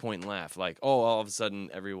crowd would just point and laugh, like, oh, all of a sudden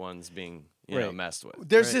everyone's being Right. messed with.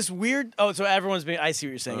 There's this weird. Oh, so everyone's being. I see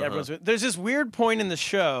what you're saying. There's this weird point in the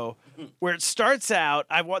show where it starts out.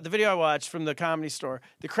 The video I watched from the Comedy Store.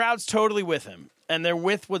 The crowd's totally with him, and they're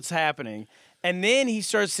with what's happening. And then he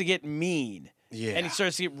starts to get mean. Yeah. And he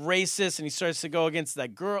starts to get racist, and he starts to go against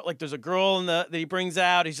that girl. Like there's a girl that he brings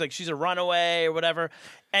out. He's like, she's a runaway or whatever.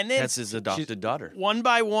 And then That's his adopted daughter. one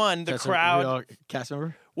by one, the That's a crowd. real cast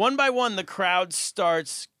member. One by one, the crowd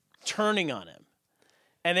starts turning on him,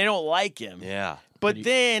 and they don't like him. Yeah. But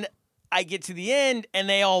then I get to the end, and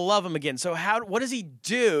they all love him again. So what does he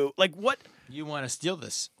do? Like what? You want to steal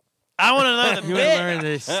this? I want to know the You bit. want to learn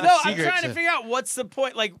this? No, I'm trying to figure out what's the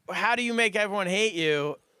point. Like, how do you make everyone hate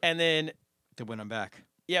you? And then, to win them back.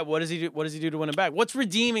 yeah, what does he do? What does he do to win him back? What's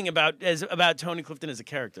redeeming about Tony Clifton as a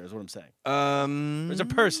character? Is what I'm saying. As a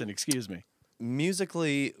person, excuse me.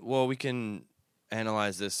 Musically, well, we can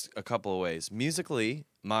analyze this a couple of ways. Musically,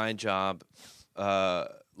 my job,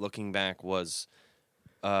 looking back, was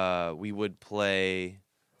we would play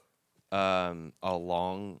a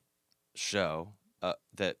long show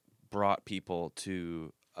that brought people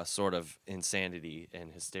to a sort of insanity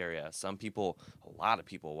and hysteria. A lot of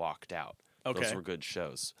people walked out. Okay. Those were good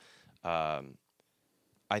shows.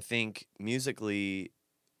 I think musically,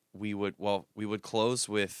 we would close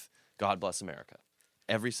with God Bless America.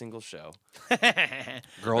 Every single show.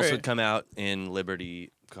 Girls would come out in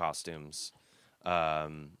Liberty costumes.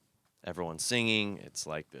 Everyone's singing. It's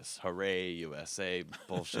like this hooray USA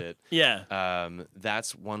bullshit. Yeah.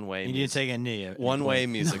 That's one way. You need to take a knee. One way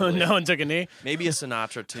musically. No one took a knee. Maybe a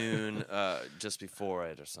Sinatra tune just before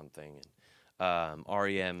it or something. And,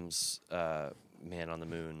 REM's Man on the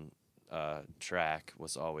Moon track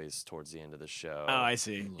was always towards the end of the show. Oh, I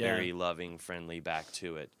see. Very Yeah. loving, friendly, back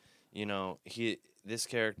to it. This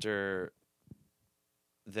character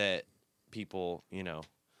that people,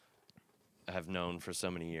 have known for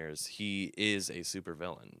so many years, he is a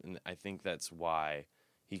supervillain. And I think that's why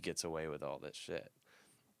he gets away with all this shit,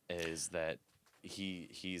 is that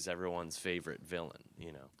he's everyone's favorite villain,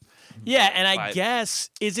 Yeah, and I guess,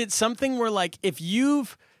 is it something where, like, if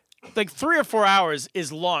you've, like, 3 or 4 hours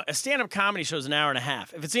is long. A stand-up comedy show is an hour and a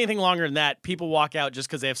half. If it's anything longer than that, people walk out just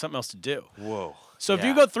because they have something else to do. Whoa. So if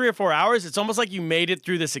you go 3 or 4 hours, it's almost like you made it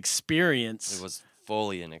through this experience It was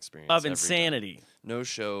fully an experience. of every time. insanity. No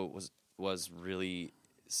show was really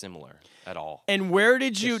similar at all. And where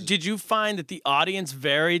did you find that the audience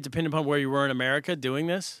varied depending upon where you were in America doing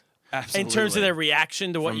this? Absolutely. In terms of their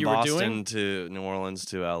reaction to what From you Boston were doing? to New Orleans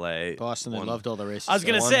to LA. Boston, they loved all the races. I was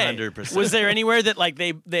gonna say, 100%. was there anywhere that like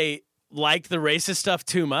they liked the racist stuff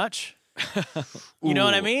too much? You know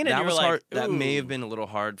what I mean? And That you were was like, hard. That may ooh. have been a little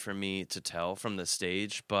hard for me to tell from the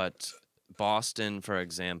stage, but Boston, for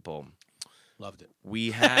example, Loved it.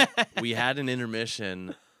 we had an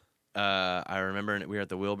intermission. I remember we were at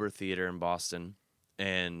the Wilbur Theater in Boston,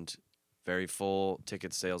 and very full.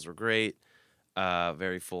 Ticket sales were great.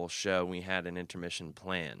 Very full show. We had an intermission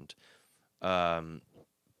planned,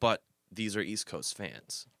 but these are East Coast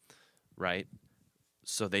fans, right?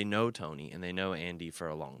 So they know Tony and they know Andy for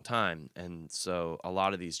a long time, and so a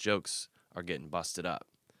lot of these jokes are getting busted up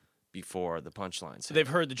before the punchlines. So they've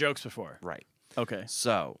heard the jokes before. Right. Okay.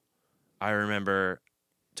 So I remember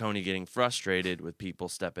Tony getting frustrated with people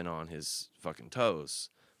stepping on his fucking toes,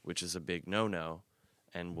 which is a big no-no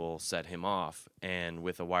and will set him off. And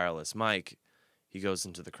with a wireless mic, he goes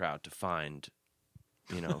into the crowd to find,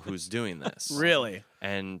 who's doing this. Really?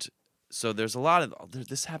 And so there's a lot of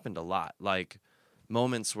this happened a lot, like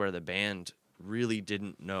moments where the band really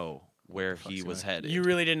didn't know where he was headed. You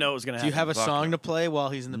really didn't know it was going to Do happen. you have a Fuck song no. to play while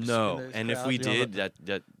he's in the No, in the and if crowd? we You know, did,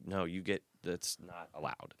 like- that's not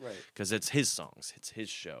allowed. Right. Because it's his songs, it's his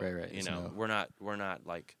show. Right. You So know, no- we're not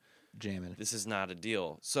like jamming. this is not a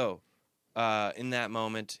deal. So, in that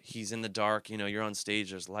moment, he's in the dark. You're on stage.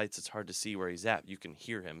 There's lights. It's hard to see where he's at. You can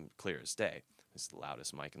hear him clear as day. It's the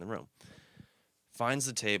loudest mic in the room. Finds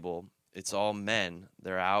the table. It's all men.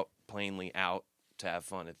 They're plainly out to have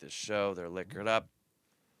fun at this show. They're liquored up.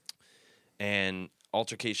 And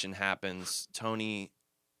altercation happens. Tony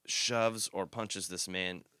shoves or punches this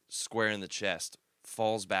man square in the chest,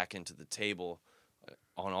 falls back into the table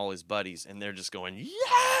on all his buddies, and they're just going,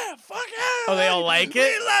 yeah, fuck yeah. Oh, they all like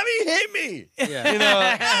it? Let me hit me.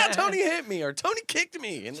 Yeah. Tony hit me, or Tony kicked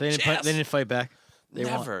me in So the they chest. didn't fight back.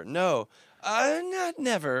 Never, no. Not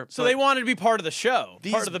never. So but they wanted to be part of the show,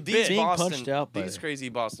 part of the these bit. Being Boston, punched out by these it. crazy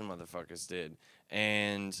Boston motherfuckers did.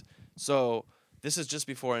 And so this is just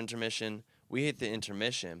before intermission. We hit the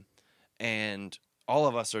intermission, and all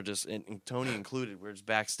of us are just, and Tony included, we're just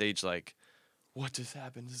backstage like, what just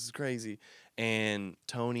happened? This is crazy. And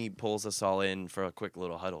Tony pulls us all in for a quick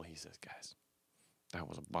little huddle. He says, guys, that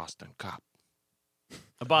was a Boston cop.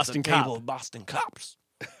 A Boston Table cop. of Boston cops.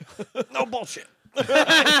 No bullshit.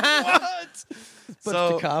 But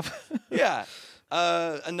So- the cop. Yeah.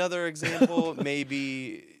 Another example,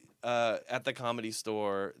 maybe at the Comedy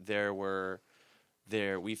Store,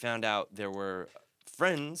 we found out there were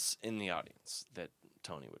friends in the audience that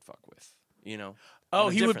Tony would fuck with, you know? Oh, on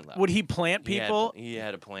a he different would level. he plant people? He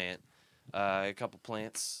had a plant, a couple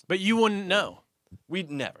plants. But you wouldn't know. We'd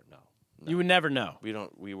never know. You would never know.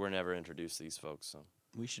 We were never introduced to these folks. So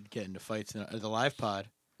We should get into fights in the live pod.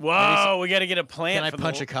 Whoa, we got to get a plant. Can I for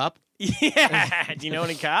punch the... a cop? Yeah. Do you know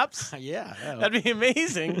any cops? Yeah. That'd be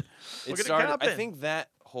amazing. it We'll get a started. cop I in. think that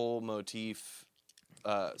whole motif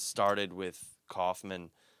started with Kaufman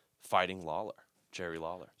fighting Lawler, Jerry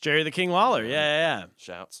Lawler. Jerry the King Lawler. Yeah.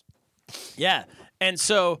 Shouts. Yeah. And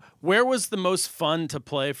so, where was the most fun to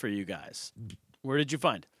play for you guys? Where did you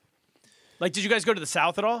find? Like, did you guys go to the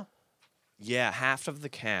South at all? Yeah, half of the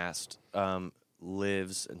cast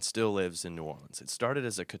lives and still lives in New Orleans. It started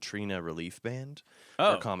as a Katrina relief band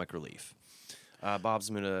Oh. for comic relief. Bob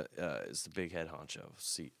Zmuda is the big head honcho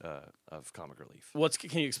of comic relief.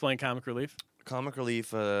 Can you explain Comic Relief? Comic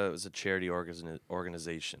Relief was a charity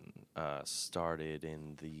organization started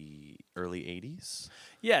in the early 80s.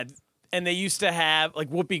 Yeah. And they used to have, like,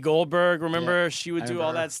 Whoopi Goldberg, remember? She would I do remember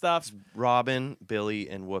all her. that stuff. Robin, Billy,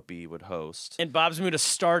 and Whoopi would host. And Bob Zmuda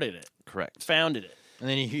started it, Correct. founded it. And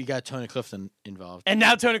then he got Tony Clifton involved. And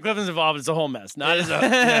now Tony Clifton's involved. It's a whole mess. Not as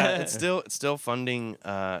Yeah, it's still funding,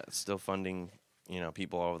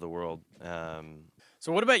 people all over the world.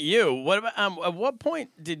 So what about you? What about at what point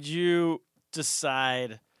did you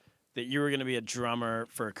decide that you were going to be a drummer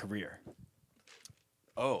for a career?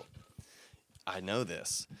 Oh, I know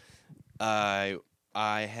this. I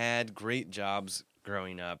had great jobs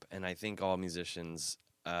growing up, and I think all musicians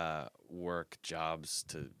work jobs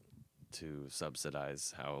to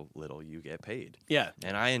subsidize how little you get paid. Yeah.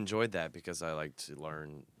 And I enjoyed that because I like to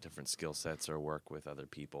learn different skill sets or work with other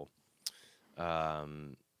people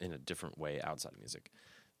in a different way outside of music.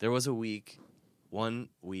 There was 1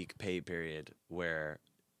 week pay period where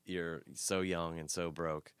you're so young and so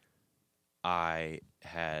broke. I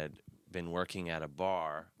had been working at a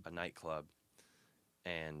bar, a nightclub,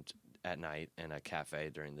 and at night, and a cafe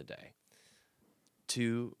during the day.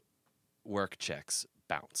 2 work checks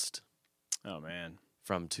bounced Oh man.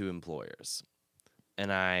 from 2 employers.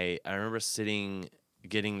 And I remember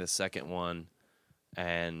getting the second one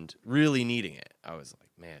and really needing it. I was like,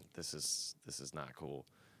 man, this is not cool.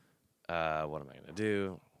 What am I going to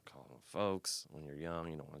do? Call them folks. When you're young,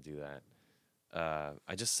 you don't want to do that.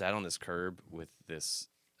 I just sat on this curb with this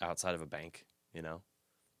outside of a bank,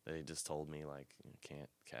 They just told me, like, you can't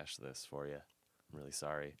cash this for you. I'm really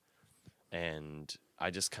sorry. And I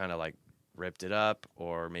just kind of, like, ripped it up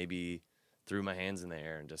or maybe threw my hands in the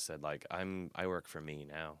air and just said, like, I work for me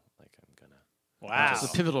now. Like, I'm going to. Wow. It's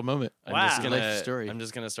a pivotal moment. Wow. just gonna, Life story. I'm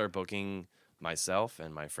just going to start booking myself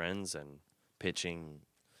and my friends and pitching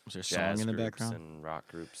Was there a jazz song in the groups background? and rock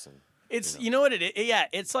groups. And It's you know what it is? Yeah,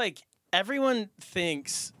 it's like everyone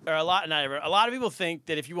thinks, or a lot of people think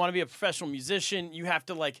that if you want to be a professional musician, you have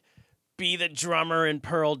to like be the drummer in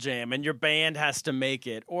Pearl Jam and your band has to make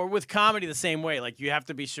it. Or with comedy the same way, like you have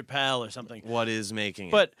to be Chappelle or something. what is making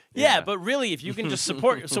it? But yeah, but really if you can just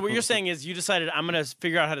support so what you're saying is you decided I'm going to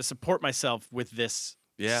figure out how to support myself with this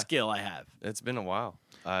skill I have. It's been a while.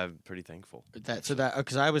 I'm pretty thankful. Because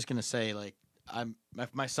I was gonna say like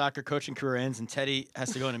my soccer coaching career ends and Teddy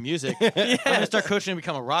has to go into music. I'm gonna start coaching and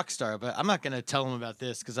become a rock star, but I'm not gonna tell him about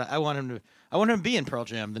this because I want him to be in Pearl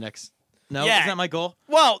Jam the next. No, Yeah. isn't that my goal?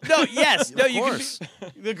 Well, no, yes, no, you course.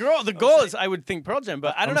 can be, the goal is I would think Pearl Jam,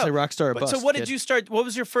 but I don't I'm know. gonna say rock star or But bust, so what kid. did you start? What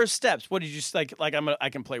was your first steps? What did you like? I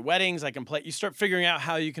can play weddings. I can play. You start figuring out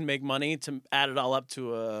how you can make money to add it all up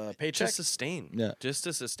to a paycheck. Just sustain. Yeah. Just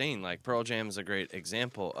to sustain. Like Pearl Jam is a great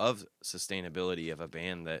example of sustainability of a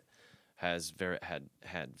band that has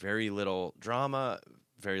had very little drama,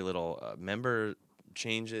 very little member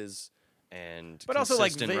changes, and But also,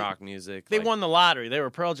 like, consistent rock music. They like, won the lottery. They were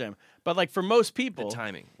Pearl Jam. But like for most people, The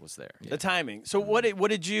timing was there. the timing. So what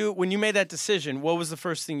did you when you made that decision? What was the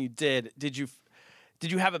first thing you did? Did you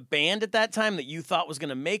have a band at that time that you thought was going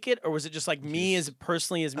to make it, or was it just like me as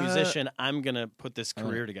personally as a musician? I'm going to put this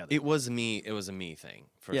career together. It was me. It was a me thing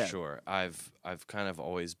for Yeah. sure. I've kind of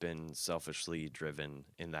always been selfishly driven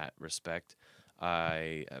in that respect.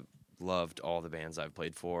 I have loved all the bands I've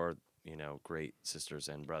played for. Great sisters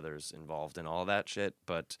and brothers involved in all that shit.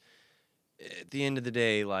 But at the end of the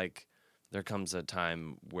day, like, there comes a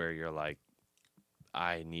time where you're like,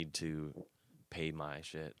 I need to pay my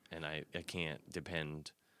shit, and I can't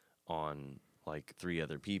depend on like 3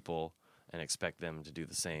 other people and expect them to do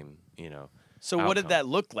the same, So what did outcome. that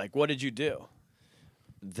look like? What did you do?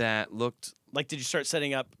 That looked Like, did you start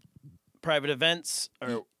setting up private events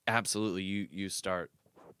or? absolutely. You start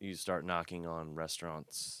knocking on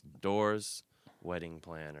restaurants' doors, wedding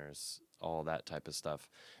planners, all that type of stuff.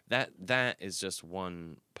 That is just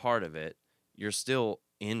one part of it. You're still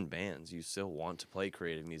in bands. You still want to play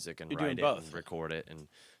creative music and You're write doing it both. and record it, and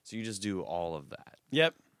so you just do all of that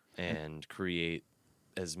Yep. and create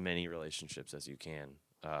as many relationships as you can.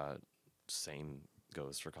 Same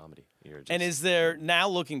goes for comedy. You're just, And is there, now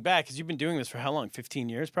looking back, because you've been doing this for how long? 15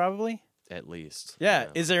 years probably? at least Yeah.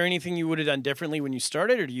 Is there anything you would have done differently when you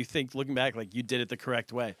started, or do you think, looking back, like you did it the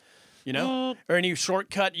correct way? Or any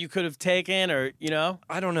shortcut you could have taken, or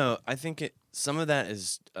I don't know. I think some of that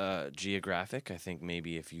is geographic. I think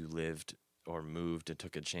maybe if you lived or moved and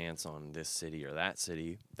took a chance on this city or that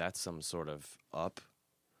city, that's some sort of up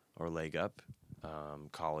or leg up.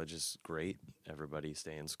 College is great. Everybody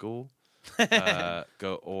stay in school.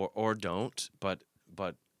 Go or don't, but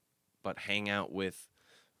hang out with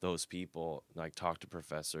those people. Like talk to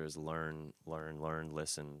professors, learn,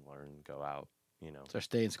 listen, go out. It's our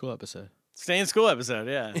stay in school episode. stay in school episode?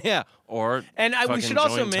 Yeah. Yeah, or And we fucking should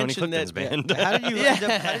also join Tony mention that. Clifton's band. How did you end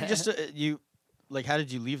up? How did you just how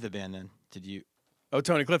did you leave the band then? Did you? Oh,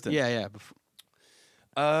 Tony Clifton. Yeah.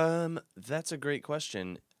 That's a great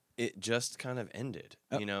question. It just kind of ended.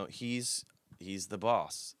 Oh. He's the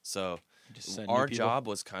boss. So Just send new our people? job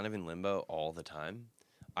was kind of in limbo all the time.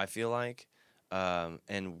 I feel like,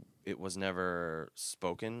 and it was never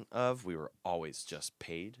spoken of. We were always just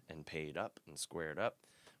paid and paid up and squared up.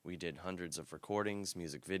 We did hundreds of recordings,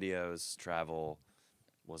 music videos, travel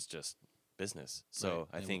was just business. So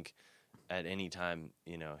Right. I think at any time,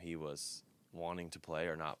 he was wanting to play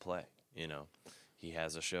or not play. He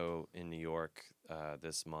has a show in New York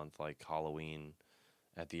this month, like Halloween,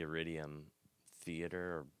 at the Iridium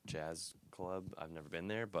Theater or Jazz Club. I've never been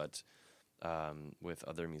there, but with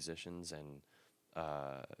other musicians, and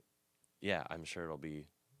I'm sure it'll be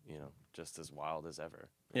just as wild as ever.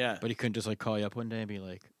 Yeah. But he couldn't just call you up one day and be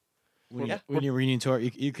like, when, Yeah. when you're reunion tour,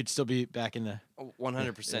 you could still be back in the.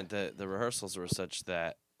 100%. The rehearsals were such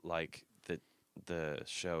that the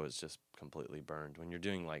show is just completely burned. When you're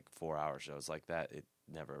doing like 4-hour shows like that, it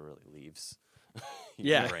never really leaves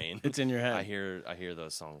your brain. It's in your head. I hear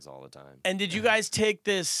those songs all the time. And did you guys take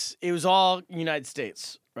this? It was all United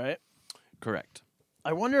States, right? Correct.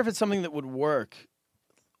 I wonder if it's something that would work,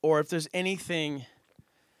 or if there's anything.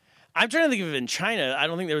 I'm trying to think of it in China. I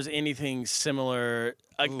don't think there was anything similar.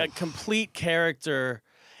 A complete character.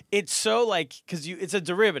 It's so because it's a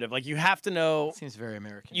derivative. Like you have to know. Seems very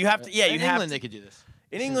American. You have to. Yeah, in you have England to. they could do this.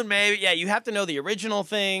 In England, maybe. Yeah, you have to know the original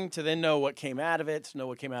thing to then know what came out of it, to know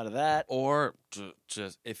what came out of that. Or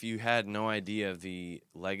just if you had no idea of the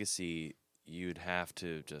legacy, you'd have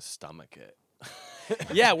to just stomach it.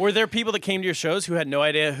 Yeah, were there people that came to your shows who had no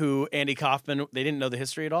idea who Andy Kaufman? They didn't know the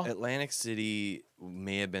history at all. Atlantic City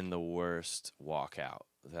may have been the worst walkout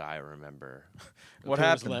that I remember. What Who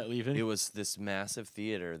was happened? leaving? It was this massive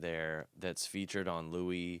theater there that's featured on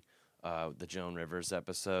Louis, the Joan Rivers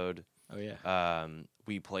episode. Oh yeah.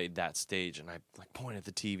 We played that stage, and I pointed at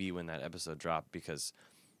the TV when that episode dropped because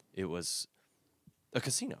it was a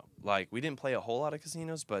casino. Like we didn't play a whole lot of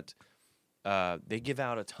casinos, but they give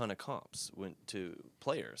out a ton of comps to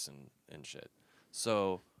players and shit.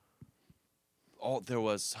 So there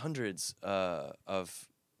was hundreds of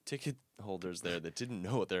ticket holders there that didn't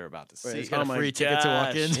know what they were about to see. It's got a free ticket to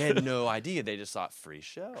walk in. They had no idea. They just thought free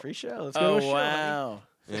show. Free show. Let's go to a show.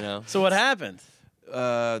 Wow. So what happened?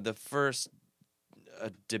 The first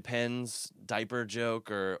Depends diaper joke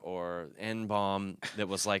or N-bomb that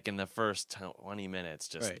was like in the first 20 minutes.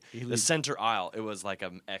 Just Right. the center aisle. It was like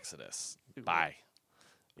an exodus. Bye.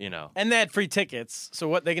 And they had free tickets, so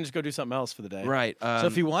what? They can just go do something else for the day. Right. So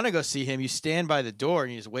if you want to go see him, you stand by the door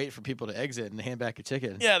and you just wait for people to exit and hand back your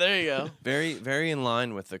ticket. Yeah, there you go. very, very in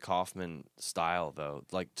line with the Kaufman style, though.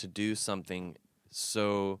 Like to do something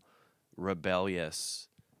so rebellious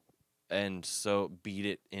and so beat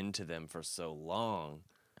it into them for so long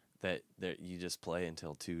that you just play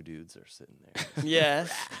until 2 dudes are sitting there. Yeah.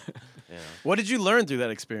 What did you learn through that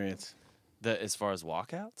experience? As far as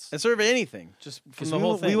walkouts? And sort of anything, just from the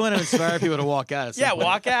whole thing. We want to inspire people to walk out. At some Yeah,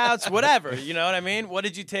 point. walkouts, whatever. You know what I mean? What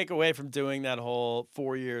did you take away from doing that whole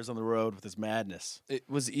 4 years on the road with this madness? It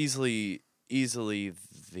was easily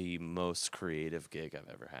the most creative gig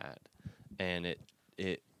I've ever had, and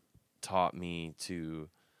it taught me to,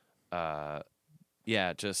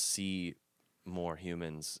 just see more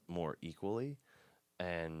humans more equally,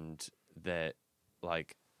 and that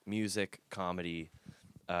like music, comedy,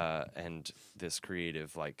 and this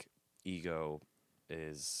creative like ego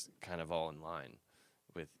is kind of all in line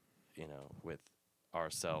with with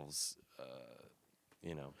ourselves.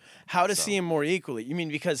 How to So- see him more equally? You mean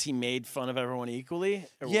because he made fun of everyone equally?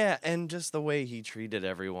 Or Yeah, and just the way he treated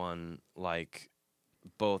everyone, like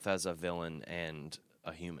both as a villain and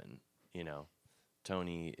a human.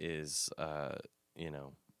 Tony is,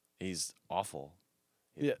 he's awful.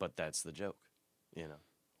 Yeah. But that's the joke.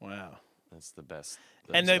 Wow. That's the best.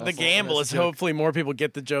 And that's the awful. gamble That's is the joke. hopefully more people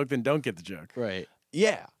get the joke than don't get the joke. Right.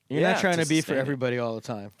 Yeah, You're yeah, not trying to be for sustain it. everybody all the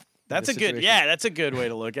time. That's a This good, situation. yeah, that's a good way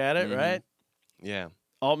to look at it, right? Yeah.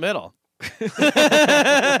 Alt middle.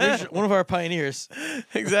 One of our pioneers.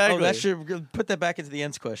 Exactly. Oh, that should put that back into the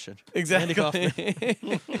ends question. Exactly.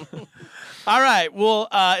 Andy All right. Well,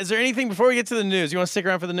 is there anything before we get to the news? You want to stick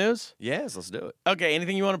around for the news? Yes, let's do it. Okay.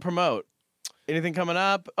 Anything you want to promote? Anything coming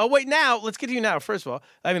up? Oh, wait. Now, let's get to you now. First of all,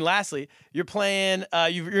 lastly, you're playing.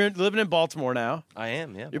 You're living in Baltimore now. I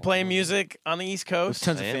am. Yeah. You're playing music on the East There's Coast.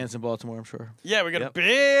 tons of I am. fans in Baltimore, I'm sure. Yeah, we got a Yep.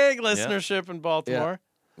 big listenership in Baltimore,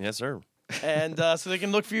 Yes, sir. and so they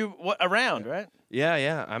can look for you around, right?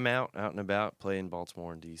 Yeah. I'm out and about playing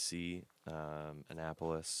Baltimore and D.C.,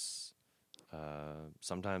 Annapolis,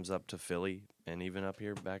 sometimes up to Philly, and even up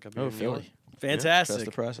here, back up here. Oh, in New York. Philly. Fantastic. Trust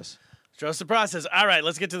the process. Trust the process. All right,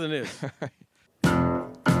 let's get to the news.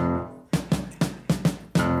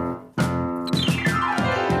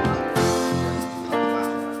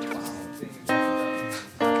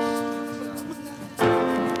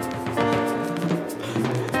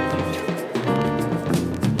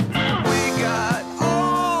 We got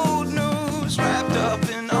old news wrapped up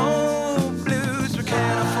in old blues. We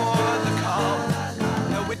can't afford the call.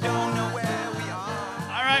 No, we don't know where we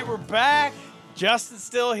are. All right, we're back. Justin's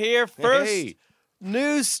still here. First Hey.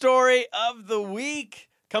 news story of the week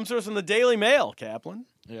comes to us from the Daily Mail, Kaplan.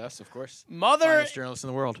 Yes, of course. Mother Finest journalist in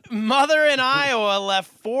the world. Mother in Iowa left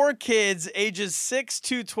 4 kids ages 6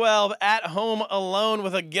 to 12 at home alone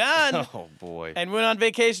with a gun Oh boy. and went on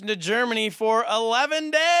vacation to Germany for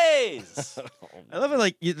 11 days. I love it.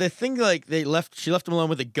 Like the thing, like she left him alone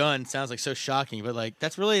with a gun. Sounds like so shocking, but like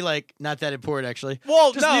that's really like not that important actually.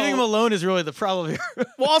 Well, Just no. leaving him alone is really the problem here.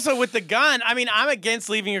 Well, also with the gun, I mean, I'm against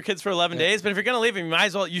leaving your kids for 11 days, but if you're going to leave them, you might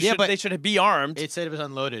as well, Yeah, but they should be armed. It said it was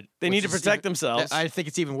unloaded. They which need to is protect even- themselves. I think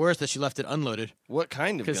it's even worse that she left it unloaded What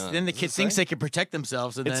kind of because gun? then the Does kid it thinks say? they can protect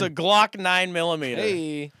themselves. And It's a then, Glock 9mm.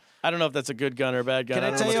 Hey. I don't know if that's a good gun or a bad gun. can I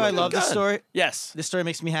don't tell know you, what's I a love good this gun. story. Yes. This story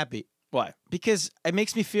makes me happy Why? because it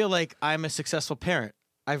makes me feel like I'm a successful parent.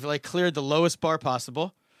 I've like cleared the lowest bar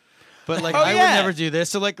possible. But like Oh, I yeah. would never do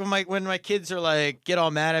this. So like when my kids are like get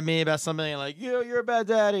all mad at me about something and like you're a bad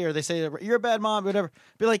daddy or they say you're a bad mom, whatever.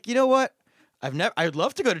 Be like, you know what? I'd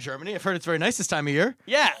love to go to Germany. I've heard it's very nice this time of year.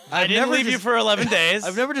 Yeah. I I've didn't never leave you just- for 11 days.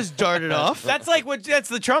 I've never just darted off. That's like that's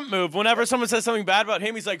the Trump move. Whenever someone says something bad about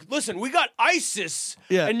him, he's like, "Listen, we got ISIS,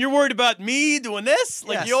 Yeah. and you're worried about me doing this."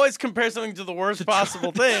 Like Yes. you always compare something to the worst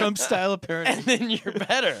possible thing, Trump style of parenting. and then you're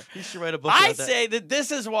better. You should write a book I about that. say that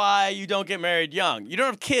this is why you don't get married young. You don't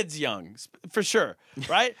have kids young, for sure,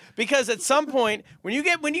 right? Because at some point, when you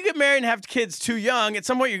get married and have kids too young, at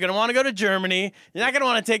some point you're going to want to go to Germany. You're not going to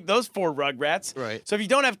want to take those 4 rugrats. Right. So if you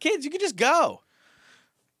don't have kids, you can just go.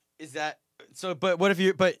 Is that so? But what if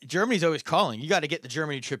you? But Germany's always calling. You got to get the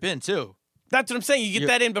Germany trip in too. That's what I'm saying. You get Yeah.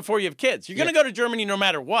 that in before you have kids. You're going to go to Germany no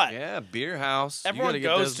matter what. Yeah, beer house. You Everyone gotta get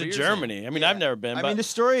goes those to beers Germany. I mean, I've never been. I but mean, the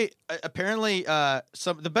story apparently.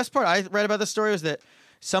 The best part I read about the story was that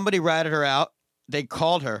somebody ratted her out. They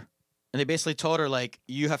called her, and they basically told her like,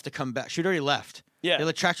 "You have to come back." She'd already left. Yeah. They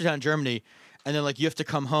like tracked her down in Germany, and then like, "You have to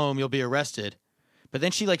come home. You'll be arrested." But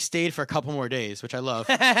then she like stayed for a couple more days, which I love.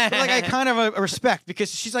 But, like I kind of respect because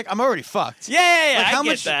she's like, I'm already fucked. yeah, Like I how get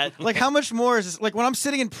much? that. Like how much more is this? Like when I'm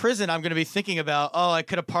sitting in prison, I'm gonna be thinking about, oh, I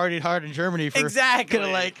could have partied hard in Germany for Exactly. Could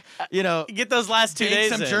have like, you know, Get those last 2 date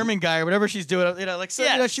days some in. German guy or whatever she's doing. You know, like so, you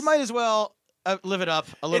know, Yes. she might as well live it up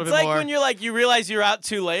a little It's bit like more. when you're like, you realize you're out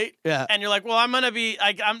too late. Yeah. And you're like, well, I'm going to be,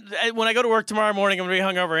 when I go to work tomorrow morning, I'm going to be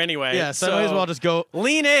hungover anyway. yeah, so I might as well just go.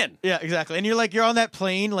 lean in. Yeah, exactly. And you're on that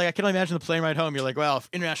plane. Like I can only imagine the plane ride home. You're like, well, if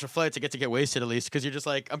international flights, I get wasted at least because you're just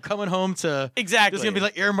like, I'm coming home to. Exactly. There's gonna be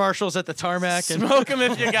like air marshals at the tarmac and Smoke them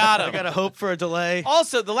if you got I them. gotta hope for a delay.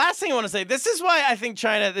 Also, the last thing I want to say, this is why I think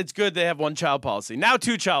China, it's good they have 1-child policy. Now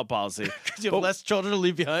 2-child policy. You have less children to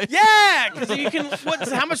leave behind. Yeah, because you can.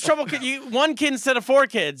 How much trouble could you? 1 one kid instead of 4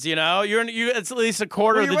 kids. You know, it's at least a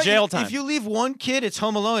quarter Well, of the you're right. jail time. If you leave one kid, it's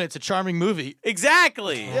Home Alone. It's a charming movie.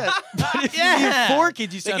 Exactly. Yeah. But if you Yeah. leave 4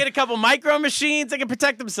 kids, you They sound... get a couple micro machines. They can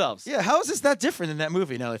protect themselves. Yeah, how is this that different than that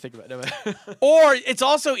movie? Now that I think about it. Or it's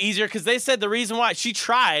also easier because they said the reason why she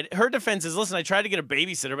tried. Her defense is, listen, I tried to get a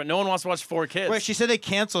babysitter, but no one wants to watch 4 kids. Right, she said they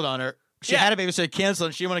canceled on her. She Yeah. had a babysitter canceled,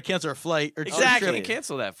 and she didn't want to cancel her flight. Or Exactly. Can't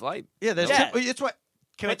cancel that flight. Yeah, there's Yeah. Trip, it's what.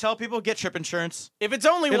 Can I tell people get trip insurance? If it's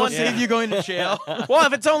only It'll one, save you going to jail. Well,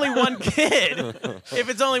 if it's only one kid,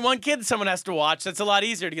 that someone has to watch, that's a lot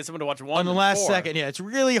easier to get someone to watch one On the than last 4. second, yeah, it's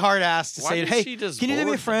really hard asked to Why say, didn't hey, she just can you do me a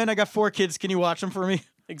board friend? I got 4 kids. Can you watch them for me?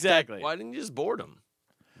 Exactly. Why didn't you just board them?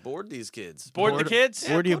 Board these kids. Board the kids?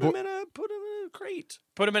 Board you put them in a crate.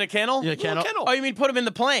 Put them in a kennel? Yeah, kennel. Oh, you mean put them in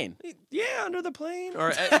the plane? Yeah, under the plane. Or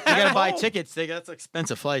You gotta buy tickets. That's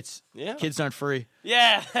expensive flights. Yeah. Kids aren't free.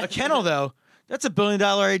 Yeah. A kennel though, that's $1 billion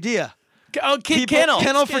idea. Oh, kid kennel.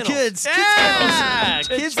 Kennel for kids. Yeah.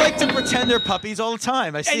 Kids like to pretend they're puppies all the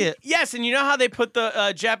time. I see And it. yes, and you know how they put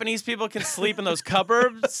the Japanese people can sleep in those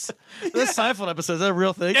cupboards? Those Seinfeld episodes, is that a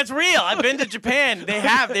real thing? It's real. I've been to Japan.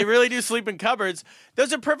 They really do sleep in cupboards.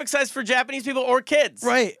 Those are perfect size for Japanese people or kids.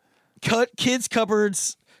 Right. Kids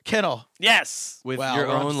cupboards kennel. Yes. with Wow, your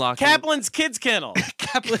we're on own locker. Kaplan's Kids Kennel.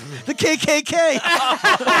 The KKK.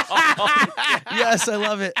 Yes, I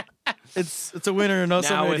love it. It's a winner. No, now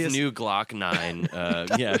some with ideas. new Glock 9. Yeah.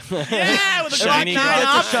 Yeah, with a Glock Shiny 9 Glock. That's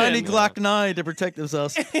option. a shiny Glock 9 to protect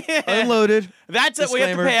themselves. Unloaded. That's it. We have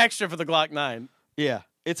to Disclaimer. pay extra for the Glock 9. Yeah,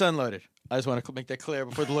 it's unloaded. I just want to make that clear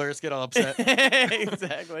before the lawyers get all upset.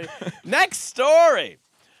 Exactly. Next story.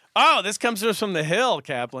 Oh, this comes to us from The Hill,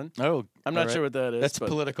 Kaplan. Oh, I'm not sure what that is. That's but-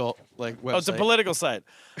 political, like website. Oh, it's a political site.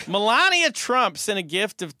 Melania Trump sent a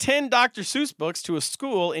gift of 10 Dr. Seuss books to a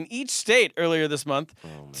school in each state earlier this month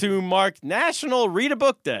to mark National Read a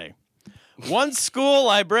Book Day. One school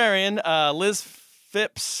librarian, Liz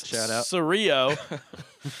Phipps Shout out. Cerrillo.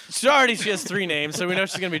 She has 3 names, so we know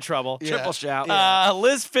she's going to be trouble. Yeah. Triple shout.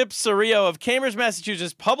 Liz Phipps Cerrillo of Cambridge,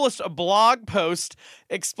 Massachusetts, published a blog post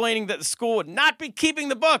explaining that the school would not be keeping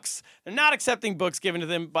the books. They're not accepting books given to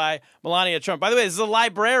them by Melania Trump. By the way, this is a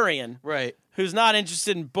librarian Right. who's not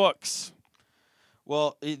interested in books.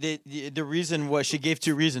 Well, the reason was she gave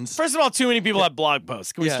 2 reasons. First of all, too many people have blog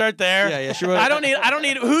posts. Can we Yeah. start there? Yeah, she wrote- I don't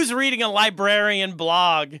need. Who's reading a librarian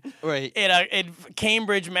blog Right. in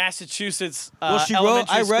Cambridge, Massachusetts? Well, she wrote.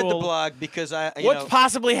 elementary I read the school? blog because What's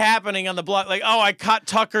possibly happening on the blog? Like, oh, I caught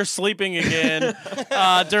Tucker sleeping again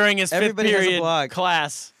during his 5th Everybody has a period blog.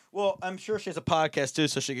 class. Well, I'm sure she has a podcast too,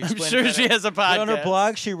 so she can I'm explain. sure better. she has a But on her podcast.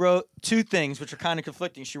 blog, she wrote 2 things which are kind of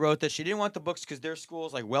conflicting. She wrote that she didn't want the books because their school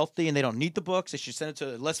is like wealthy and they don't need the books, and she sent it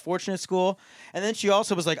to a less fortunate school. And then she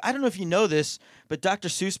also was like, I don't know if you know this, but Dr.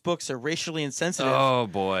 Seuss books are racially insensitive. Oh,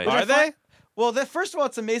 boy. Are they? Well, first of all,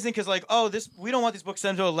 it's amazing because like, we don't want these books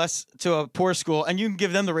sent to a poor school, and you can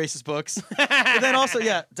give them the racist books. But then also,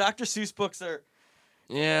 yeah, Dr. Seuss books are.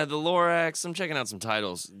 Yeah, the Lorax. I'm checking out some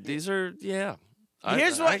titles. These are, yeah.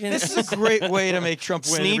 Here's This is a great way to make Trump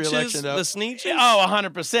win the re-election, Sneeches. though. The Sneeches. Oh,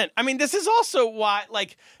 100%. I mean, this is also why,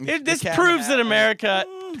 like, this cat proves and that America.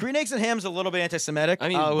 Green Eggs and Ham's a little bit anti-Semitic. I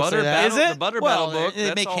mean, I will Butter say that. Battle, Is it? the Butter Well, Battle book. they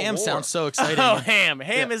that's make all ham war. sound so exciting. Oh, ham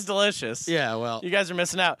is delicious. Yeah, well, You guys are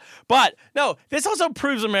missing out. But no, this also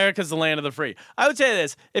proves America's the land of the free. I would say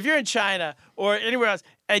this: if you're in China or anywhere else,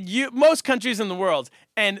 and most countries in the world,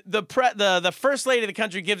 and the first lady of the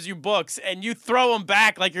country gives you books, and you throw them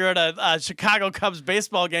back like you're at a Chicago Cubs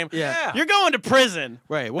baseball game, Yeah. you're going to prison.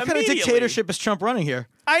 right. What kind of immediately. dictatorship is Trump running here?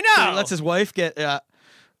 I know. He lets his wife get.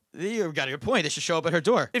 You got a good point. They should show up at her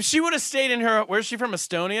door. If she would have stayed in her, where's she from?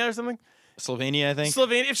 Estonia or something? Slovenia, I think.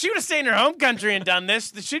 Slovenia. If she would have stayed in her home country and done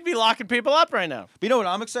this, she'd be locking people up right now. But you know what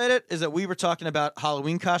I'm excited is that we were talking about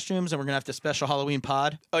Halloween costumes, and we're gonna have the special Halloween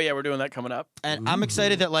pod. Oh yeah, we're doing that coming up. And I'm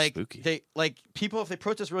excited that like spooky. people if they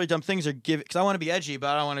protest really dumb things or give because I want to be edgy, but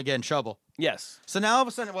I don't want to get in trouble. Yes. So now all of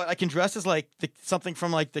a sudden, I can dress as like something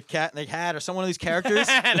from like the Cat in the Hat or some one of these characters.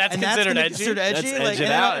 That's and considered gonna be edgy? considered edgy. That's like, edge it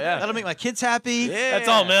and out, yeah. That'll make my kids happy. That's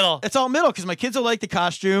all middle. It's all middle because my kids will like the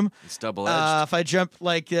costume. It's double-edged. If I jump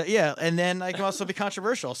and then I can also be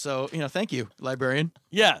controversial. So thank you, librarian.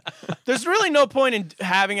 Yeah. There's really no point in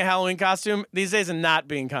having a Halloween costume these days and not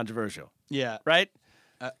being controversial, Yeah. right?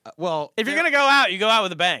 Well, If you're going to go out, you go out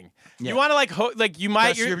with a bang. Yeah. You want to like you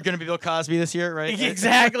might you're going to be Bill Cosby this year, right?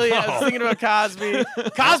 Exactly. I was thinking about Cosby.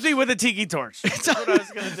 Cosby with a tiki torch. That's what I was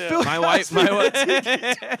going to do. My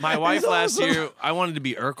wife last year, I wanted to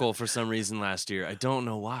be Urkel for some reason last year. I don't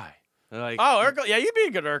know why. Like, Oh, Urkel. Yeah, you'd be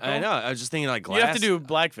a good Urkel. I know. I was just thinking like glass. You have to do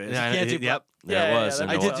blackface. Yeah, can't do yep. Yeah, There it yeah, was. yeah,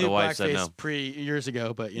 and I no, did the do wife said no. blackface years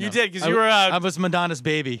ago, but You did, 'cause you were, I was Madonna's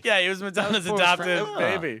baby. Yeah, he was Madonna's Forrest adopted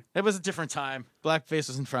Frank. baby. It was a different time. Blackface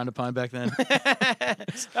wasn't frowned upon back then.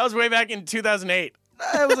 That was way back in 2008.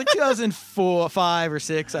 It was like 2004, 5, or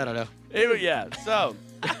 6. I don't know. Yeah, so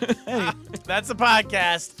that's the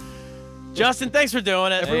podcast. Justin, thanks for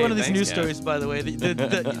doing it. Every one of these thanks, news guys. stories, by the way,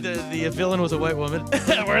 the villain was a white woman.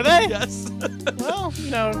 Were they? Yes. Well, you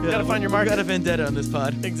know, gotta find your market. Got a vendetta on this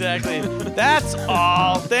pod. Exactly. That's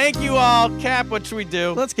all. Thank you all. Cap, what should we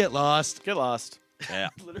do? Let's get lost. Get lost. Yeah.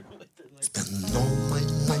 Spend all my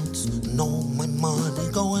nights and all my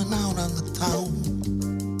money going out on the town,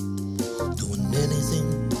 doing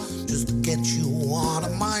anything just to get you out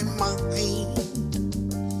of my mind.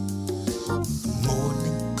 The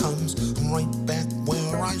morning comes, I'm right back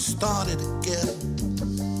where I started again.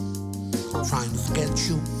 Trying to forget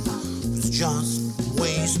you was just a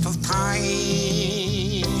waste of time.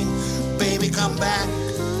 Baby, come back.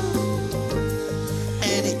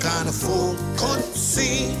 Any kind of fool could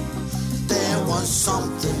see there was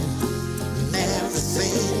something in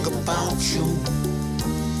everything about you.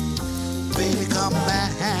 Baby, come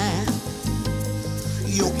back.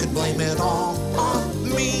 You can blame it all on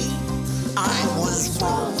me. I was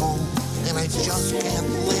wrong, and I just can't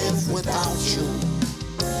live without you.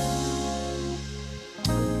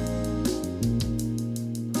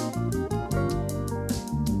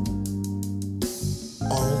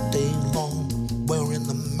 All day long, wearing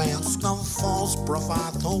the mask of false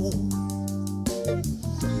bravado,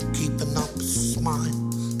 keeping up a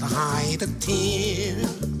smile to hide a tear.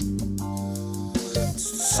 The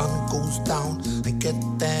sun goes down, I get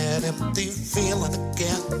that empty feeling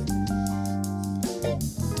again.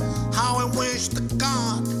 How I wish to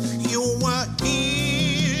God you were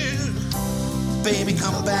here. Baby,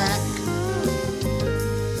 come back.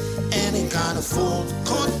 Any kind of fool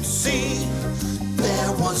could see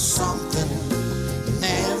there was something in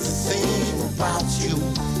everything about you.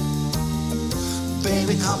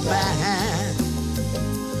 Baby, come back.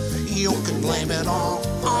 You can blame it all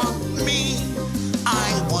on me.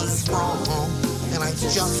 I was wrong, and I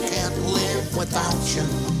just can't live without you.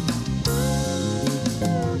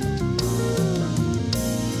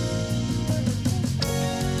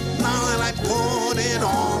 Now that I put it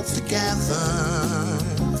all together,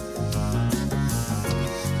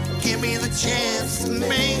 give me the chance to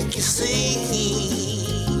make you see.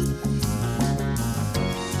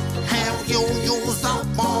 Have you used up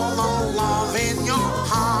all the love in your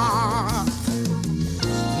heart?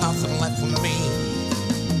 Nothing left for me.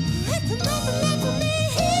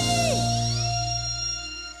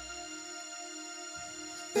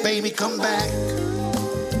 Baby, come back.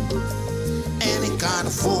 Any kind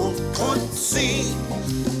of fool could see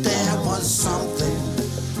there was something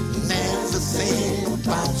in everything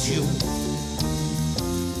about you.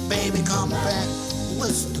 Baby, come back.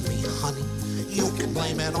 Listen to me, honey. You can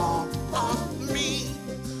blame it all on me.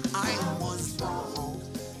 I was wrong,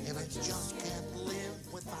 and I just can't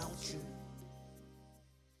live without you.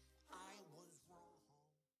 I was wrong.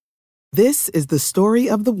 This is the story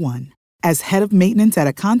of the one. As head of maintenance at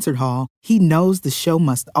a concert hall, he knows the show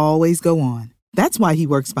must always go on. That's why he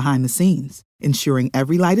works behind the scenes, ensuring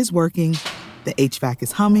every light is working, the HVAC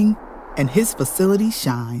is humming, and his facility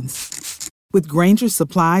shines. With Grainger's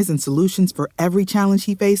supplies and solutions for every challenge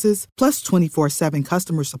he faces, plus 24/7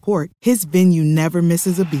 customer support, his venue never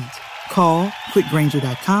misses a beat. Call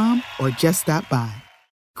quickgrainger.com or just stop by.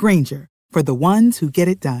 Grainger, for the ones who get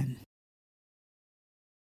it done.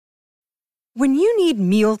 When you need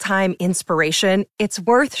mealtime inspiration, it's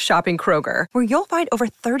worth shopping Kroger, where you'll find over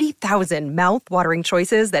 30,000 mouth-watering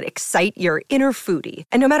choices that excite your inner foodie.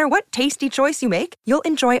 And no matter what tasty choice you make, you'll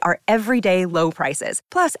enjoy our everyday low prices,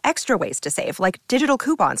 plus extra ways to save, like digital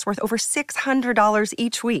coupons worth over $600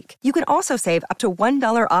 each week. You can also save up to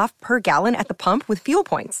 $1 off per gallon at the pump with fuel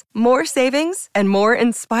points. More savings and more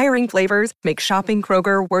inspiring flavors make shopping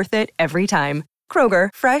Kroger worth it every time. Kroger,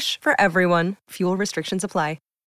 fresh for everyone. Fuel restrictions apply.